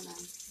saw it on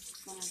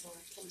one of the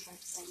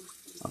Pinterest things.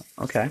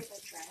 Okay. I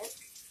try it.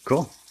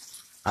 Cool.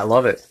 I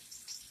love it.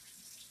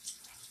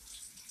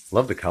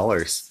 Love the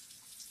colors.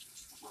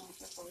 Oh,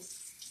 purple.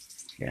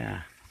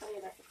 Yeah. Oh,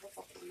 yeah, that's a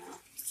purple one now.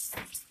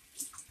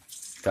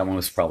 That one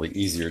was probably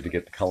easier to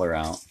get the color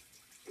out.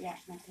 Yeah,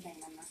 not today.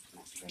 I'm not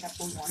straight up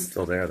on one.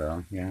 Still there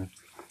though, yeah.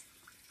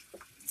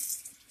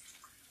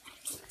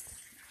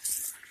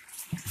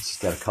 She's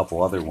got a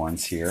couple other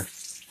ones here.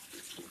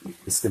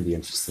 This is going to be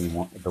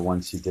interesting. The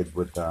ones you did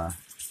with the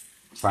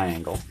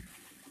triangle.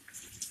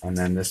 And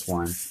then this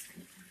one.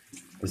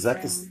 Is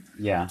that this?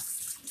 Yeah.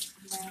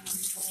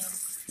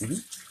 Mm-hmm.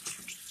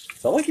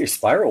 So I like your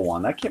spiral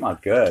one. That came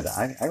out good.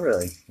 I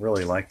really,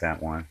 really like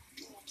that one.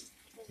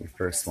 Your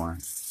first one.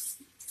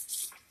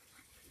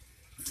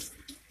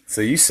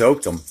 So you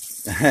soaked them.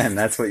 And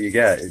that's what you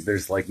get.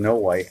 There's like no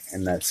white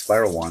in that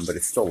spiral one, but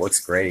it still looks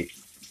great.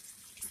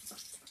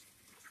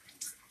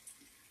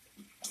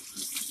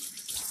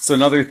 So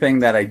another thing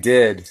that I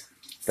did,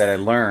 that I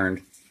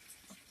learned,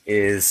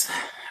 is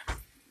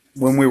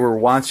when we were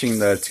watching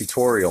the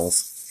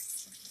tutorials,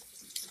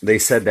 they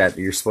said that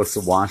you're supposed to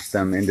wash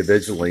them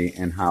individually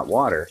in hot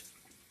water.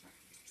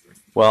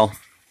 Well,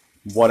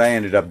 what I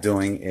ended up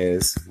doing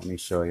is, let me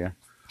show you.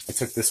 I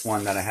took this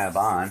one that I have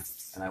on,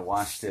 and I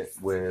washed it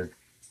with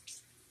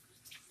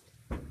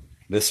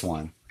this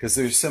one, because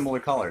they're similar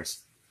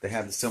colors. They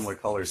have the similar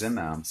colors in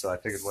them, so I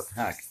figured, what the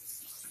heck.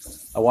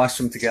 I washed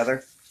them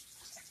together.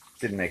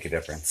 Didn't make a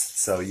difference.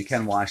 So you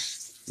can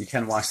wash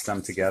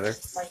them together.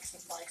 Likes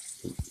with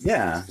likes.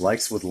 Yeah,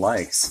 likes with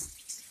likes.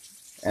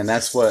 And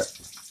that's what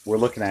we're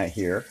looking at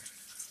here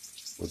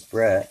with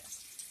Brett.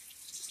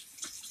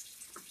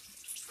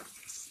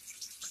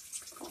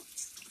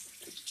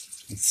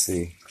 Let's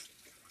see.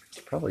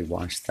 Probably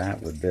wash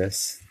that with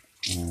this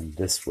and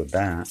this with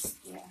that.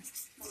 Yeah,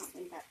 I don't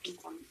think that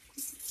pink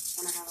one's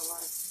gonna have a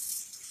lot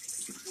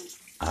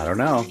of. I don't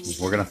know.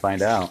 We're gonna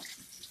find out.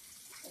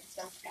 It's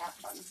just that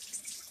fun.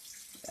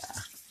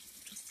 Yeah.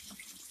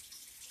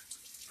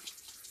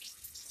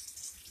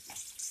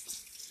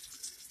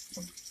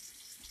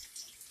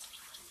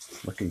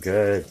 Looking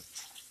good.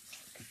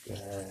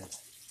 Good.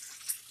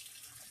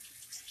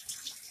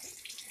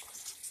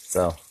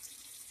 So.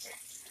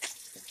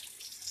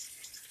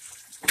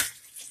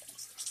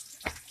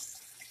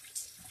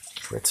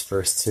 Britt's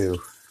first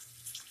 2.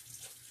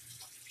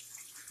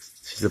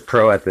 She's a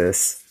pro at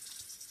this.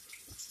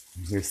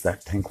 Here's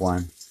that pink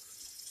one.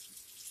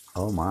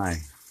 Oh my.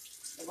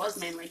 It was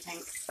mainly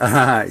pink.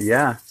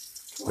 Yeah,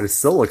 but it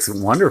still looks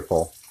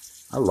wonderful.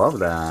 I love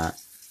that.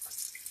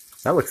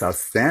 That looks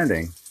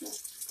outstanding.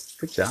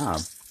 Good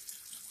job.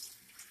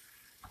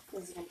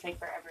 This is going to take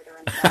forever to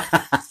rinse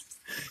out.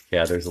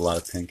 Yeah, there's a lot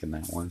of pink in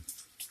that one.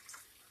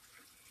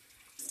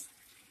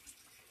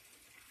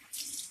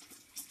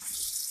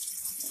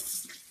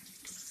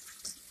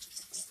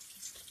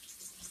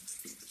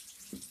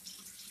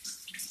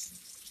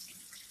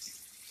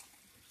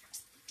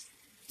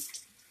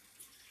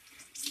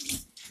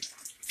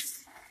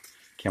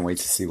 Can't wait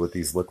to see what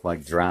these look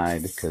like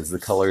dried, because the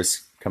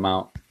colors come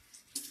out,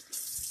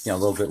 a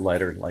little bit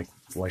lighter, like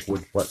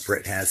what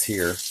Britt has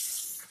here.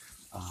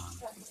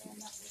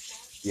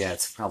 Yeah,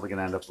 it's probably going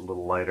to end up a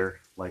little lighter,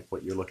 like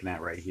what you're looking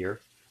at right here,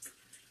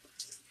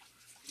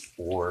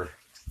 or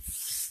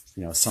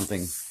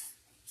something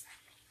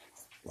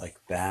like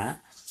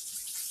that.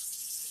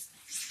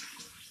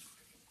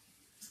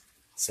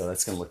 So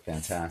that's going to look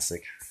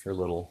fantastic for a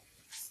little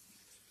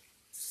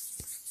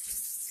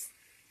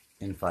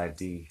in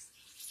 5D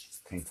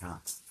paint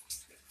top.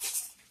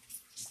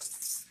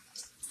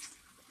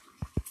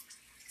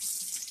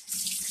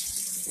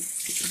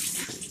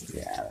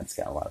 Yeah, that's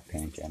got a lot of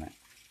pink in it.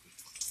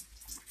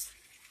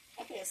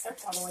 Okay, it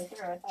starts all the way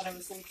through. I thought it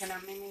was going to turn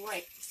out mainly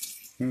white.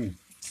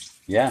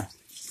 Yeah.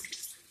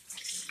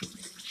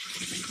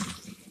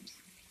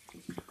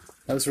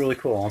 That was really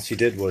cool. All she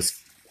did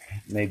was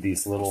made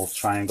these little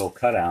triangle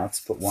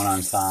cutouts, put one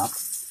on top,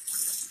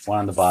 one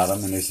on the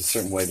bottom, and there's a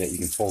certain way that you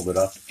can fold it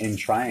up in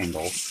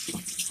triangles.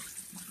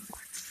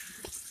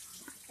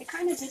 It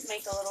kind of did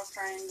make a little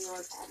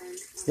triangular pattern on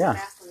Yeah. the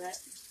back of it.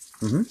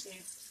 Mm-hmm.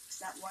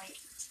 That white.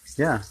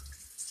 Yeah.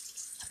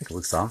 I think it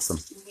looks awesome.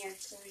 In here,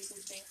 so you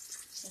can see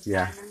the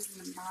Yeah. diamonds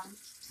in the bottom.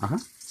 Uh-huh.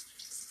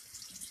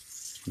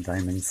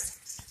 Diamonds.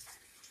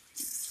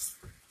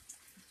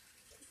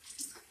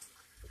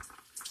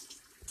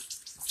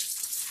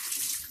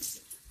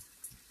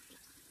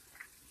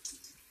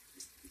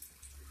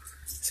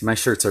 See, my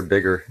shirts are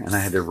bigger, and I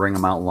had to wring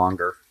them out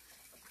longer.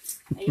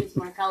 I used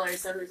more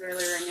colors, so who's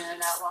really wringing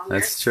it out longer?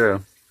 That's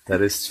true.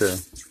 That is true.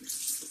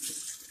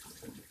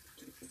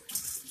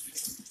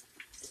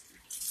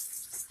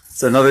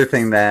 So another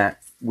thing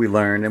that we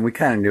learned, and we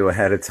kind of knew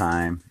ahead of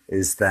time,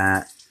 is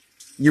that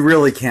you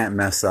really can't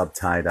mess up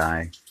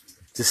tie-dye.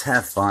 Just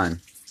have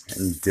fun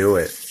and do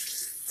it.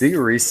 Do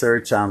your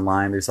research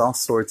online. There's all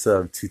sorts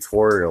of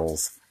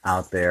tutorials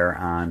out there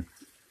on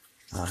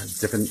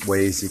different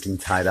ways you can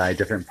tie-dye,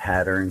 different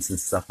patterns and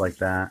stuff like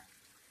that.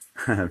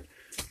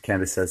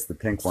 Candace says the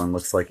pink one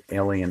looks like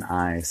alien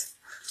eyes.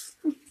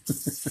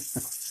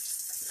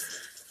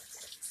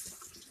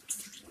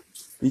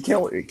 You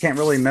can't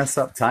really mess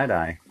up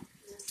tie-dye.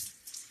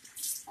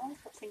 I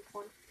like the pink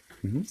one.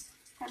 Mm-hmm.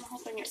 I'm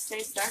hoping it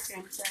stays darker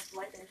instead of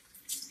lighter.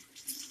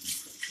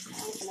 I'm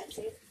hoping it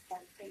stays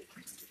like pink.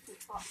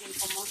 It's hot pink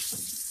almost.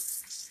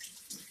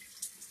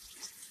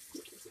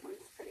 This one's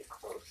pretty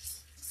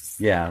close.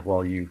 Yeah,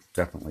 well, you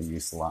definitely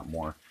used a lot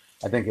more.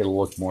 I think it'll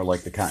look more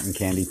like the cotton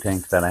candy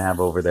pink that I have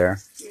over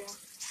there. Yeah.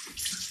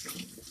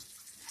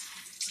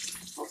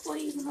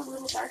 Hopefully even a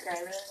little darker. I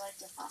really like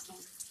the hot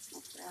pink.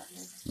 That's out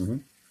here. Mm-hmm.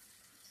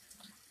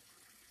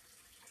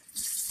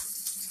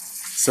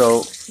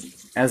 So,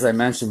 as I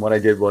mentioned, what I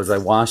did was I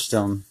washed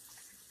them,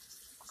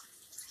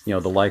 the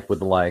like with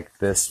the like,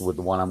 this with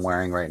the one I'm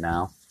wearing right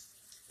now,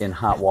 in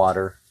hot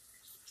water,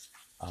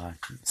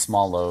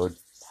 small load,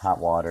 hot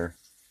water,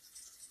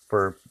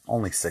 for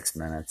only 6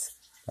 minutes.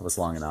 That was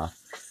long enough.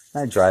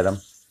 And I dried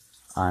them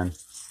on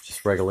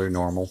just regular,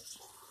 normal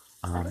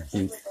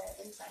heat. With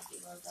the inside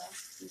logo,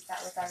 since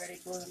that was already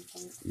blue and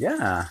pink.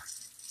 Yeah,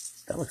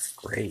 that looks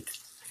great.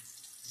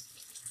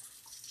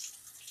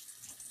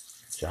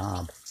 Good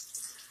job.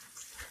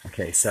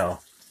 Okay, so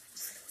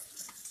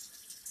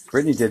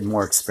Brittany did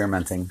more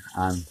experimenting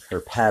on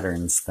her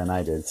patterns than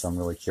I did, so I'm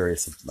really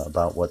curious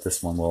about what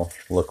this one will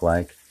look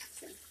like.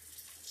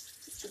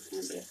 It's just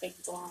going to be a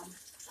big blob.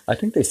 I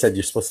think they said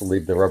you're supposed to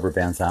leave the rubber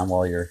bands on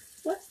while you're...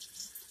 What?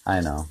 I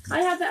know.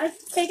 I've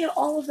taken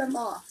all of them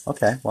off.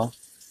 Okay, well,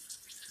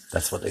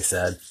 that's what they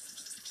said.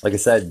 Like I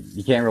said,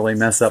 you can't really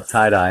mess up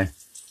tie-dye.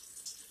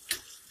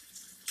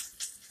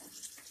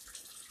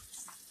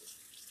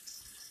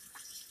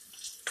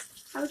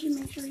 How would you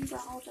make sure you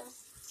got all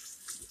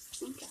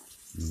the ink out?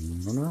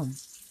 I don't know.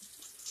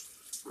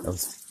 That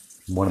was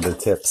one of the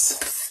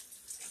tips.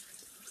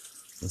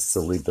 Was to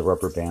leave the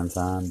rubber bands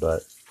on,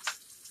 but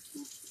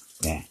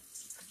yeah.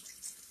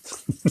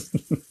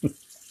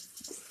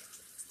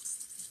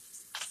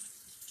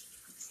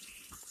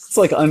 It's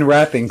like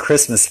unwrapping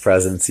Christmas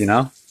presents, you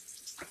know?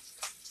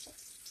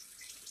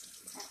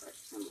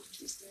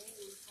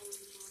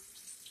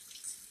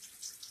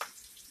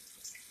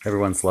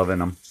 Everyone's loving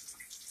them.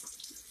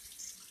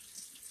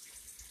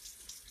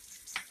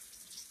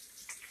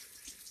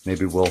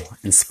 Maybe we'll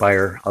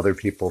inspire other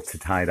people to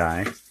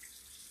tie-dye.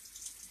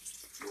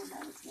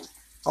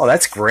 Oh,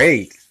 that's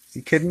great.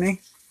 You kidding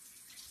me?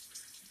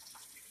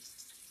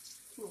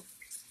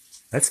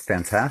 That's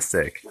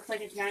fantastic. Looks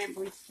like a giant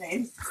bleach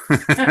stain.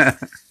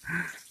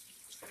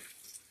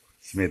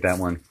 She made that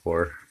one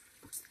for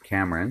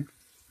Cameron.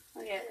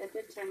 Oh yeah, it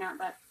did turn out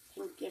that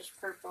pinkish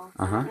purple.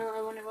 Uh-huh. I don't know,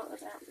 I wonder what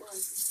that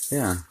was.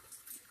 Yeah.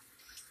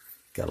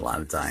 Got a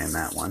lot of dye in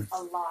that one.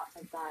 A lot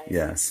of dye in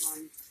Yes. that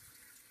one.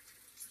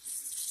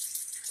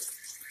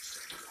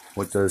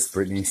 What does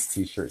Brittany's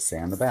t-shirt say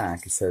on the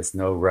back? It says,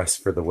 "No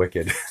rest for the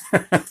wicked."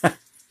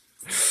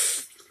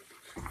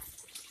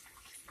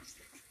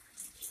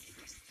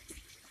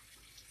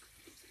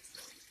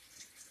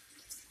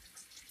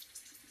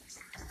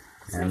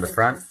 And the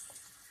front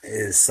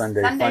is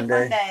Sunday Fun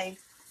Day.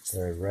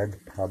 The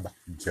Red Pub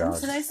Jug.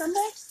 Isn't today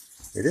Sunday?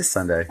 It is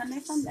Sunday. Sunday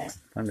Fun Day.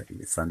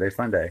 Sunday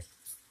Fun Day.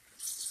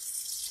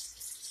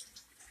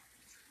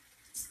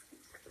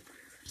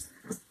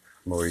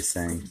 Lori's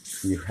saying,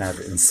 "You have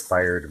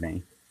inspired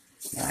me."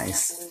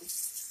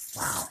 Nice.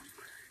 Wow.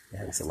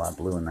 Yeah, there's a lot of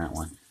blue in that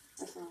one.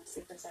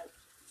 Super soap.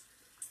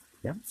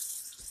 Yep.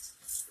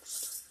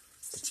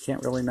 But you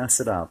can't really mess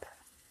it up.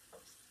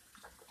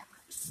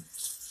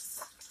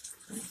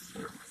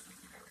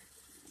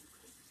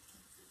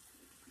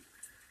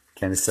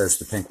 Kenny says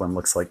the pink one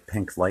looks like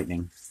pink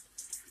lightning.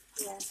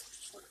 Yeah, like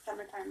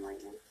summertime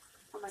lightning.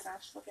 Oh my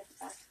gosh, look at the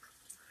back.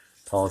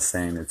 Paul is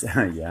saying it's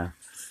yeah.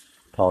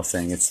 Paul is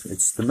saying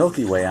it's the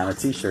Milky Way on a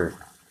t-shirt.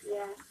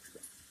 Yeah.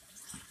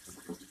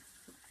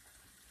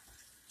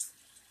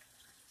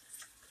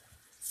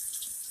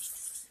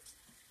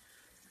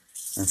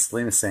 And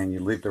Selena's saying you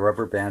leave the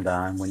rubber band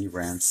on when you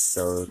rinse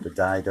so the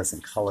dye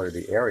doesn't color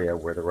the area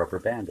where the rubber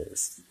band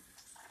is.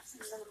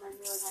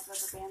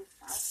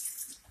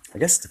 I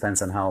guess it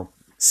depends on how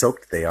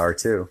soaked they are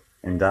too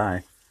in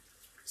dye.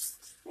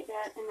 Like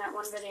that in that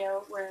one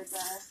video where the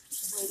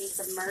lady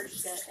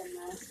submerged it in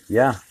the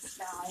Yeah.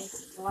 dye,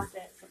 left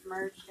it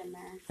submerged in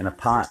there. In a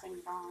pot.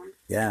 Gone.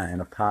 Yeah,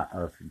 in a pot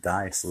of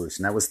dye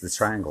solution. That was the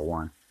triangle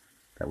one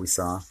that we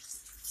saw.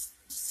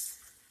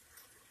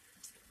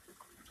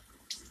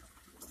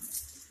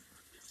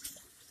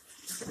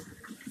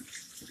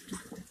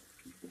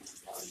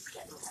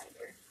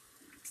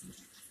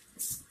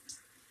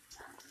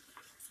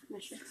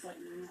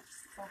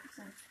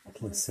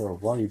 Okay, so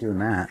while you're doing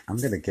that, I'm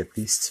going to get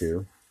these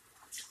two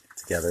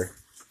together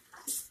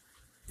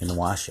in the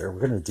washer.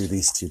 We're going to do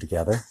these two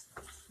together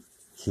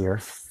here.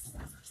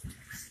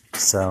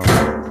 So,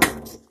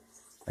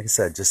 like I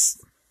said,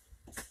 just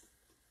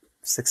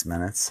 6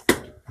 minutes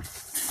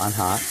on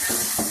hot.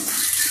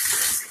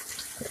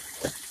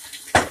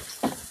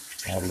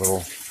 Add a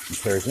little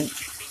detergent.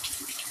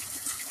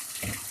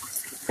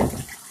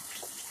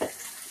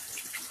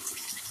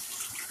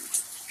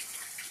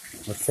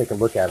 Let's take a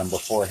look at them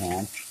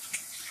beforehand.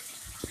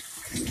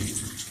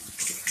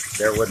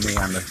 Bear with me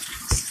on the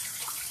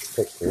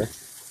picture.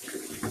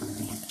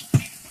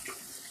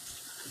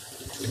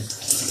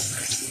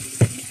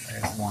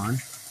 There's one.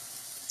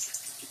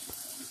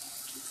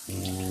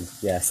 And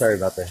yeah, sorry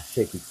about the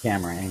shaky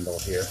camera angle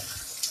here.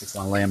 Just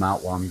want to lay them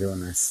out while I'm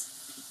doing this.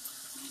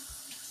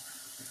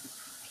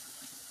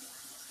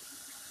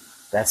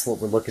 That's what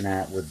we're looking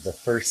at with the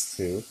first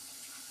two.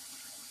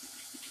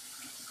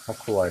 How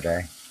cool are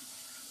they?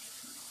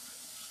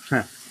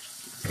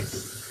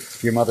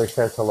 Your mother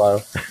says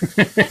hello.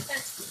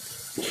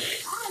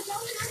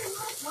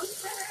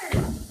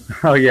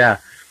 Oh yeah.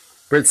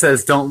 Britt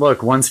says, "Don't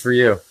look, one's for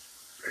you."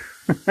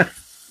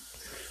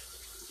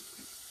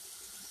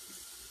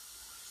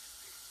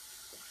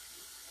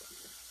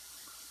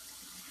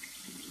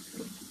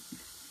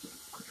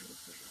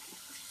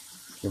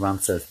 Your mom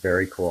says,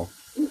 "Very cool."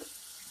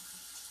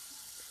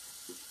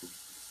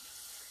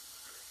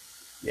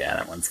 Yeah,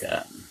 that one's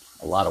got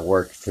a lot of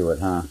work to it,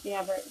 huh?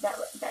 Yeah, but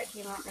that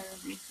came out really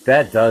nice.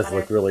 That does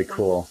look really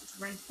cool.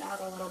 Rinsed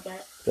out a little bit.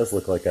 It does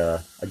look like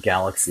a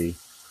galaxy.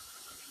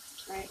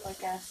 Right,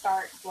 like a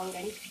star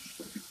exploding.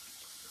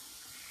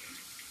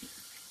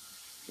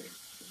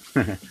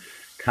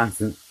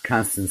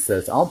 Constance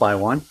says, "I'll buy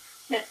one."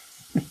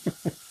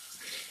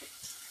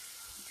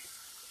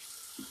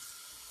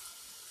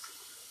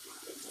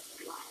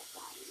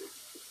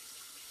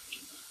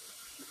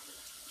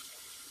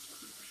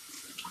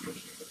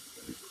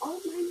 All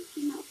of mine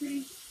came out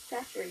pretty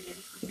saturated.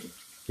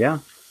 Yeah.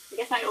 I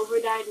guess I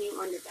overdyed and you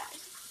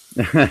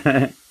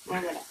underdyed. Or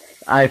whatever.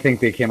 I think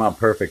they came out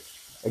perfect.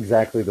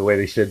 Exactly the way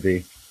they should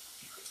be.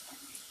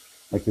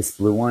 Like this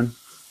blue one.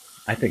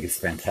 I think it's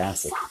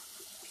fantastic.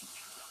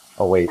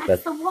 Oh wait,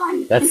 that's the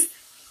one. That's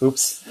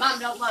oops. Mom,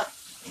 don't look.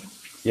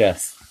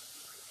 Yes.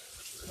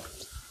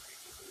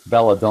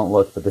 Bella, don't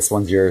look, but this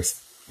one's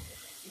yours.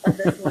 But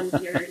this one's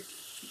yours.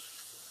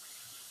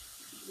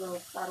 Little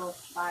subtle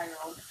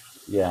spiral.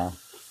 Yeah.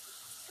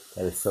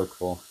 That is so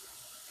cool.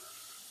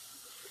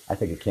 I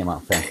think it came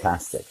out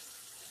fantastic.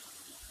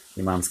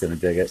 Your mom's gonna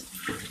dig it.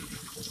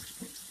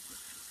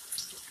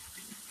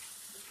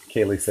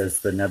 Kaylee says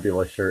the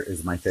Nebula shirt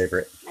is my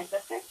favorite. My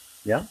sister?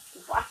 Yeah.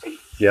 She's watching.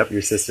 Yep,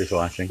 your sister's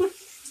watching.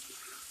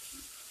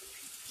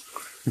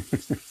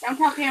 Don't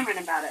tell Cameron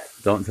about it.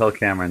 Don't tell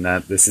Cameron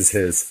that this is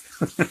his.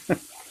 I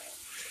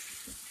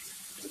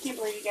can't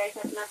believe you guys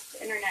have enough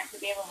internet to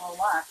be able to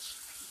watch.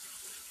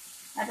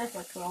 That does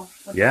look cool.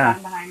 With Yeah.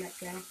 the sun behind it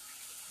too.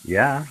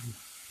 Yeah.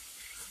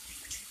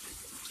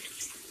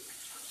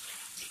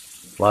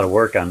 A lot of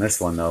work on this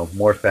one though.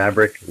 More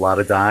fabric, a lot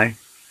of dye.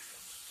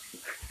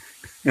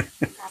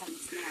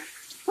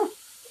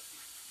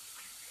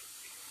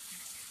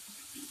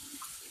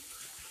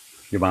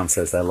 Your mom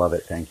says, I love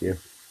it, thank you.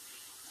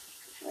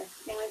 Can't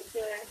wait to see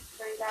what it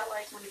turns out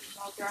like when it's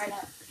all dried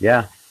up.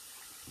 Yeah.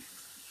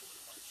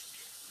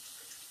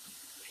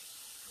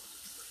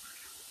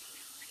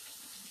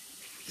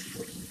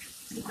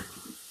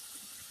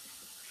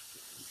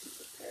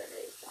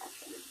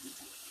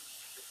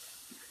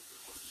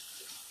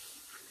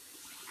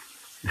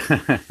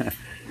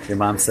 Your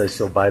mom says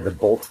she'll buy the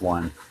bolt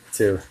one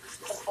too. The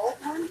bolt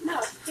one? No,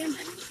 it's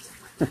human.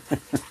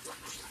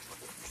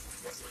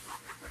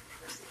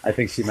 I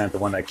think she meant the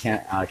one that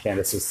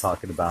Candace was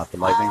talking about, the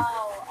lightning.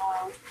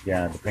 Oh.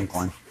 Yeah, the pink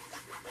one.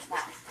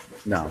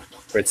 No. No,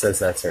 Britt says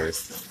that's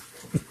hers.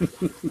 We know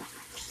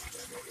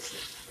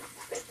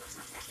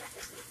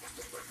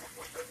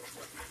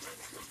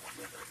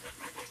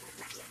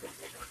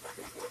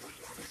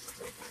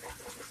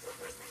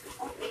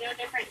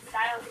different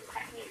styles and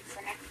techniques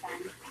for next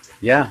time.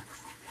 Yeah.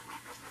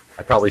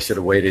 I probably should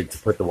have waited to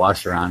put the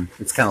washer on.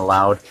 It's kind of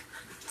loud.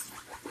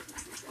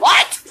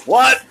 What?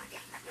 What?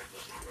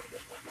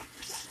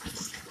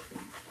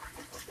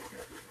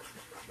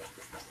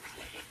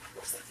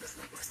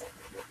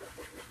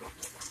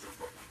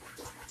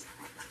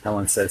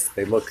 Helen says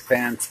they look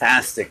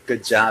fantastic.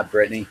 Good job,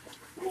 Brittany.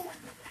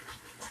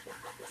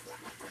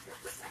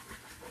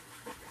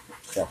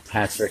 Got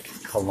Patrick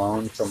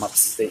Cologne from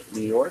upstate New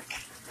York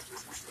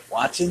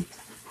watching.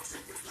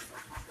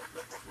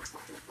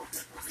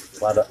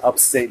 A lot of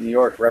upstate New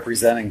York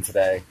representing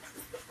today.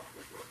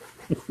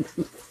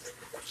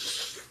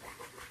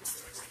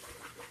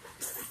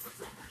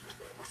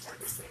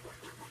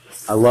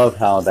 I love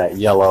how that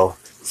yellow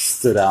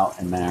stood out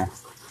in there.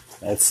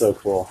 That's so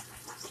cool.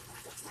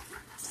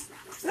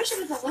 I wish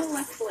it was a little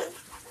less blue.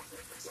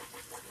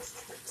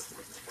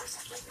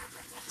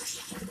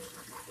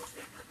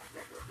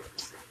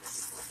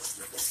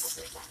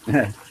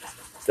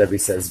 Debbie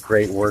says,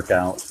 great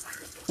workout.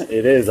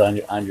 It is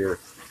on your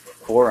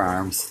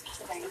forearms.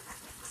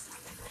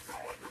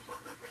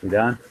 You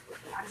done?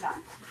 I'm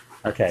done.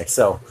 Okay,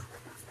 so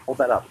hold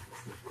that up.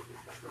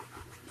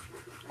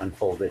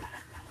 Unfold it.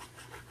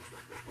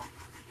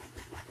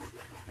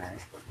 All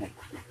right.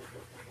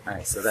 All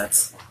right, so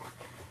that's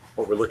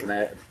what we're looking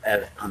at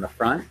on the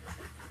front,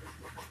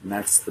 and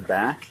that's the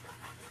back.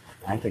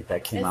 I think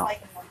that came out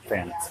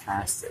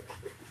fantastic.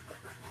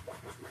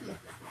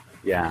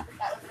 Yeah.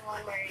 That was the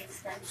one where you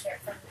scrunched it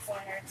from the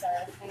corner to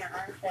your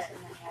armpit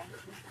and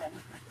then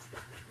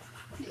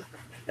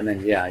And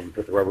then yeah, you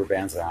put the rubber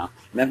bands around.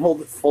 And then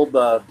fold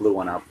the blue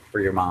one up for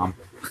your mom.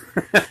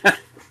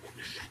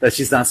 That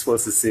she's not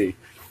supposed to see.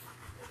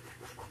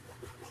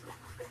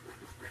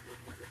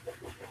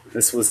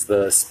 This was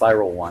the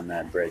spiral one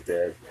that Britt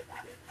did.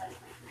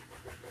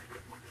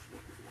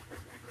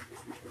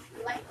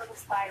 light little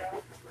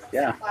spiral.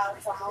 Yeah.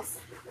 Clouds almost.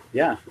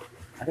 Yeah.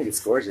 I think it's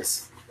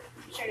gorgeous.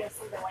 I'm sure you'll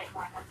see the white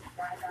more once it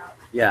dries out.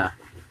 Yeah.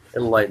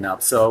 It'll lighten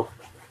up. So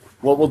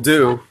what we'll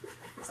do.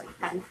 It's like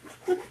pen.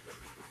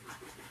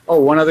 Oh,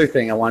 one other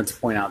thing I wanted to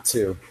point out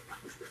too.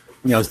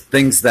 You know,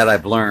 things that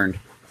I've learned.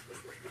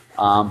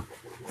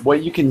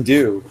 What you can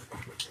do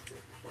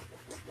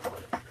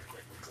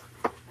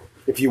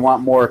if you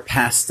want more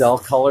pastel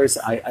colors,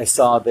 I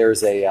saw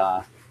there's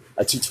a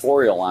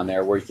tutorial on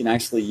there where you can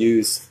actually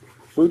use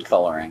food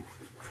coloring,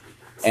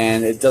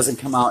 and it doesn't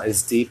come out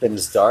as deep and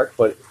as dark,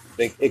 but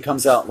it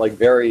comes out like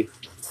very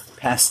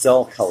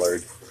pastel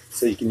colored.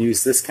 So you can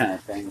use this kind of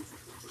thing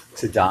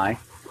to dye.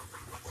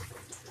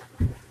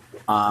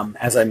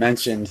 As I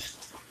mentioned,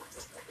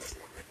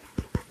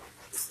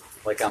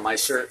 like on my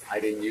shirt, I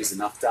didn't use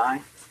enough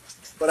dye,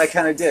 but I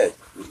kind of did.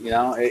 You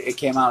know, it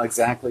came out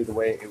exactly the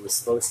way it was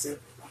supposed to.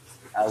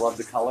 I love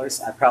the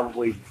colors. I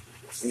probably,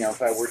 you know,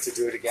 if I were to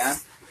do it again,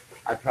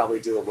 I'd probably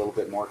do a little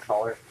bit more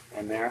color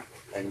in there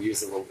and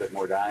use a little bit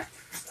more dye.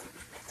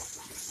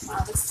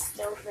 Wow, this is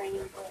still green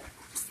blue.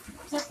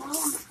 Is there blue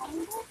on the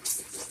cutting board?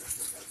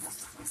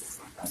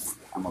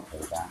 I'm okay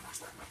with that.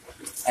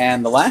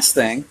 And the last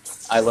thing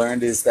I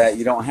learned is that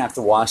you don't have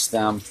to wash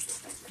them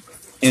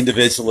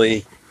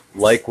individually.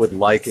 Like with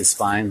like is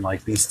fine.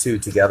 Like these two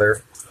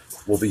together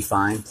will be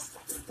fine.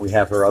 We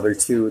have her other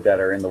two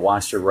that are in the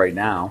washer right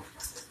now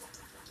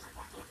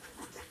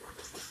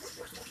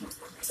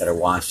that are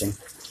washing.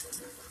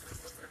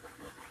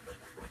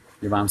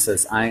 Your mom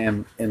says, I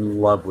am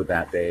in love with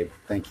that, babe.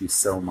 Thank you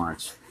so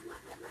much.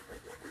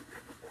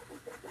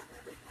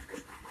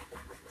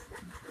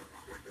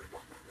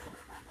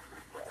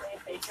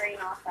 If they drain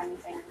off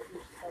anything,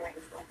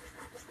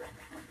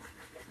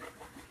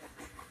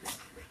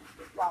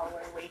 while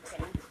we're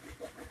waiting.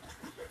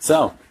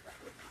 So,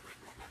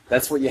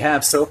 that's what you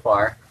have so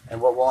far. And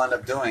what we'll end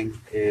up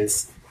doing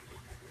is,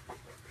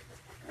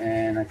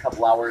 in a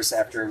couple hours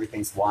after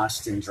everything's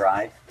washed and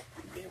dried,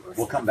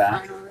 we'll come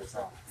back.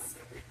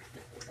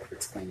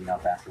 It's cleaning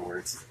up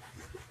afterwards.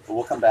 But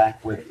we'll come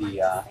back with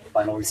the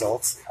final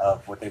results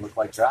of what they look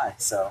like dry.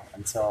 So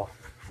until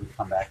we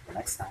come back the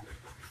next time.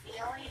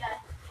 You'll eat a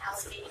I'll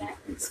see you.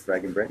 It's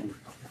Greg and Brittany.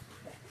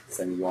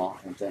 Sending you all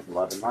infinite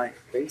love and light.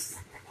 Peace.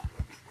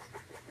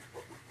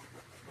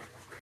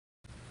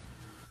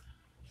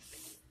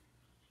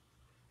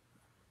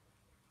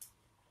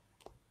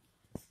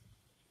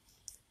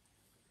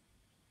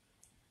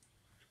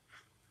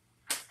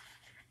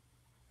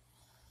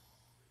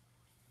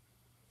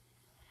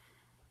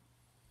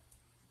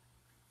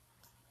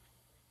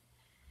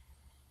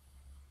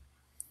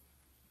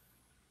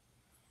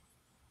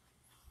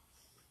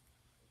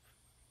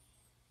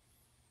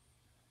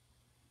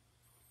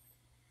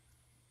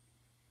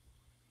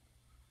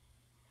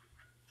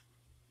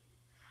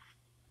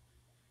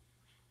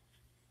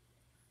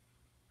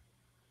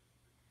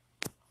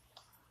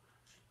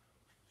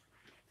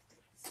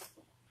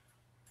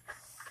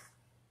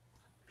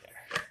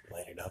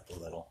 Light it up a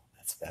little.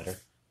 That's better.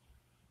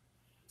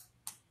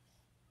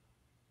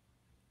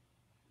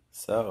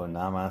 So,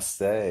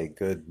 namaste.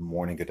 Good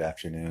morning, good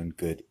afternoon,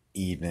 good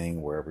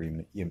evening, wherever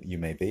you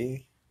may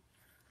be.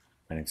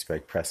 My name's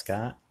Greg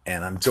Prescott,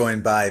 and I'm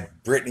joined by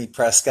Brittany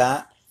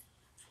Prescott,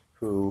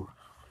 who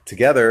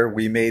together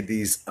we made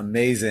these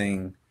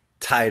amazing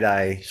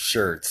tie-dye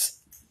shirts.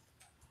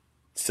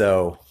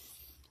 So,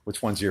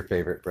 which one's your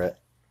favorite, Britt?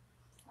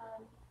 I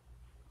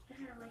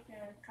kind of like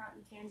a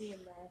cotton candy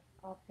and the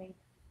all pink.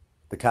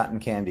 The cotton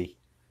candy.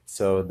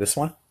 So, this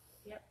one?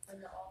 Yep,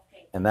 and the all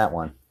pink. And that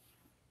one.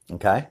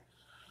 Okay.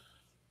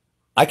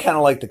 I kind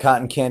of like the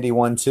cotton candy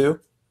one too.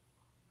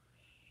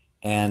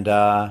 And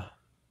that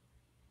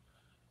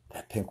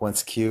pink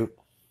one's cute.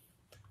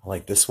 I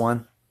like this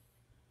one.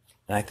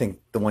 And I think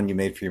the one you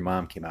made for your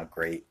mom came out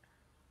great.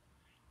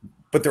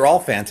 But they're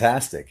all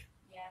fantastic.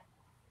 Yeah.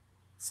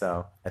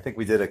 So I think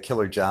we did a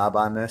killer job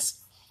on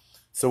this.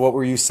 So what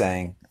were you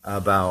saying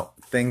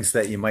about things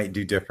that you might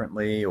do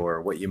differently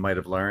or what you might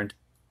have learned?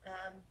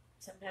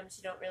 Sometimes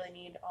you don't really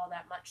need all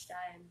that much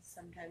dye, and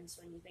sometimes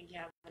when you think you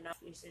have enough,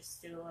 you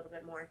just do a little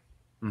bit more.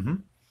 Mm-hmm.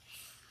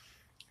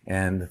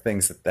 And the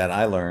things that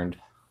I learned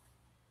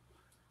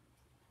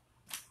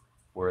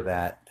were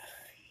that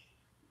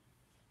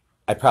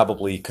I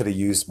probably could have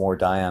used more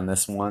dye on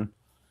this one,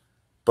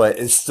 but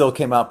it still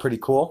came out pretty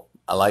cool.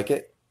 I like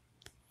it.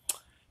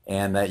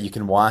 And that you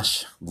can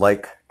wash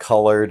like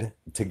colored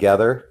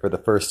together for the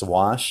first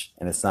wash,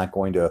 and it's not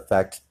going to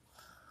affect,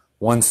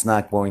 one's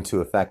not going to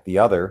affect the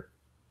other.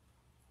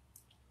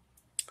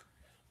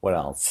 What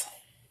else?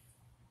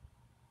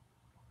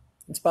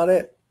 That's about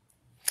it.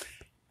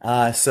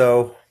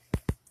 So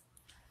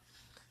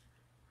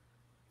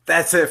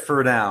that's it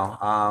for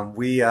now.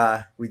 We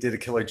did a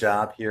killer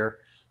job here,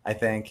 I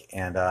think,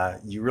 and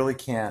you really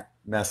can't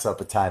mess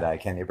up a tie-dye,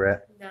 can you,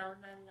 Brett? No, not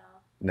at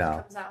all. No.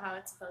 It comes out how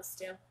it's supposed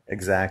to.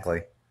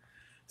 Exactly.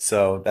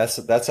 So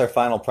that's our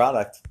final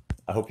product.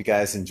 I hope you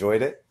guys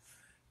enjoyed it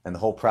and the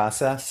whole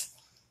process.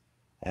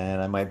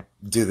 And I might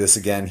do this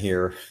again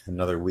here in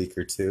another week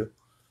or two.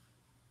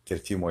 Get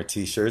a few more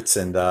t-shirts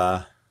and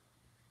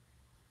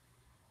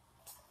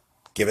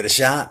give it a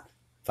shot.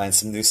 Find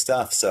some new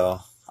stuff.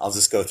 So I'll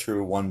just go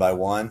through one by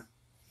one.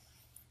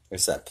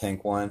 There's that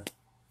pink one.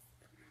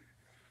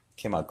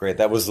 Came out great.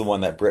 That was the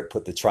one that Britt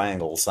put the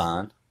triangles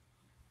on.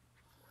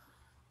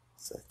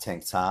 It's a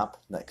tank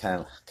top. That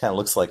kind of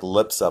looks like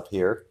lips up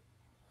here.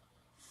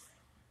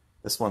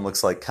 This one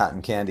looks like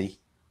cotton candy.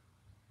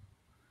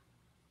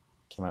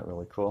 Came out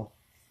really cool.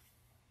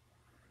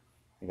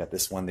 We got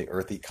this one, the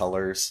earthy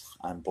colors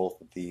on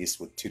both of these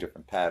with two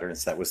different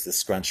patterns. That was the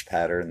scrunch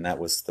pattern, and that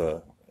was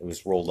it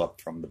was rolled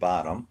up from the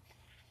bottom.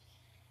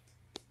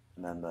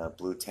 And then the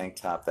blue tank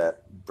top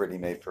that Brittany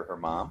made for her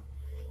mom.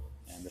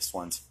 And this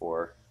one's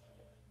for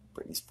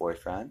Brittany's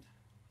boyfriend,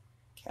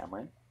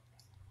 Cameron.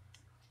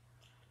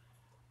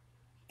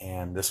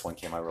 And this one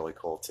came out really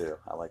cool too.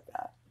 I like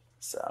that.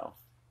 So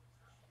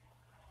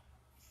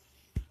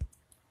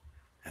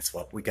that's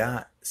what we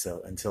got.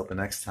 So until the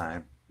next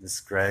time, this is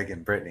Greg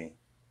and Brittany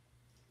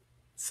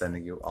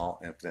sending you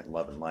all infinite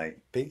love and light.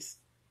 Peace.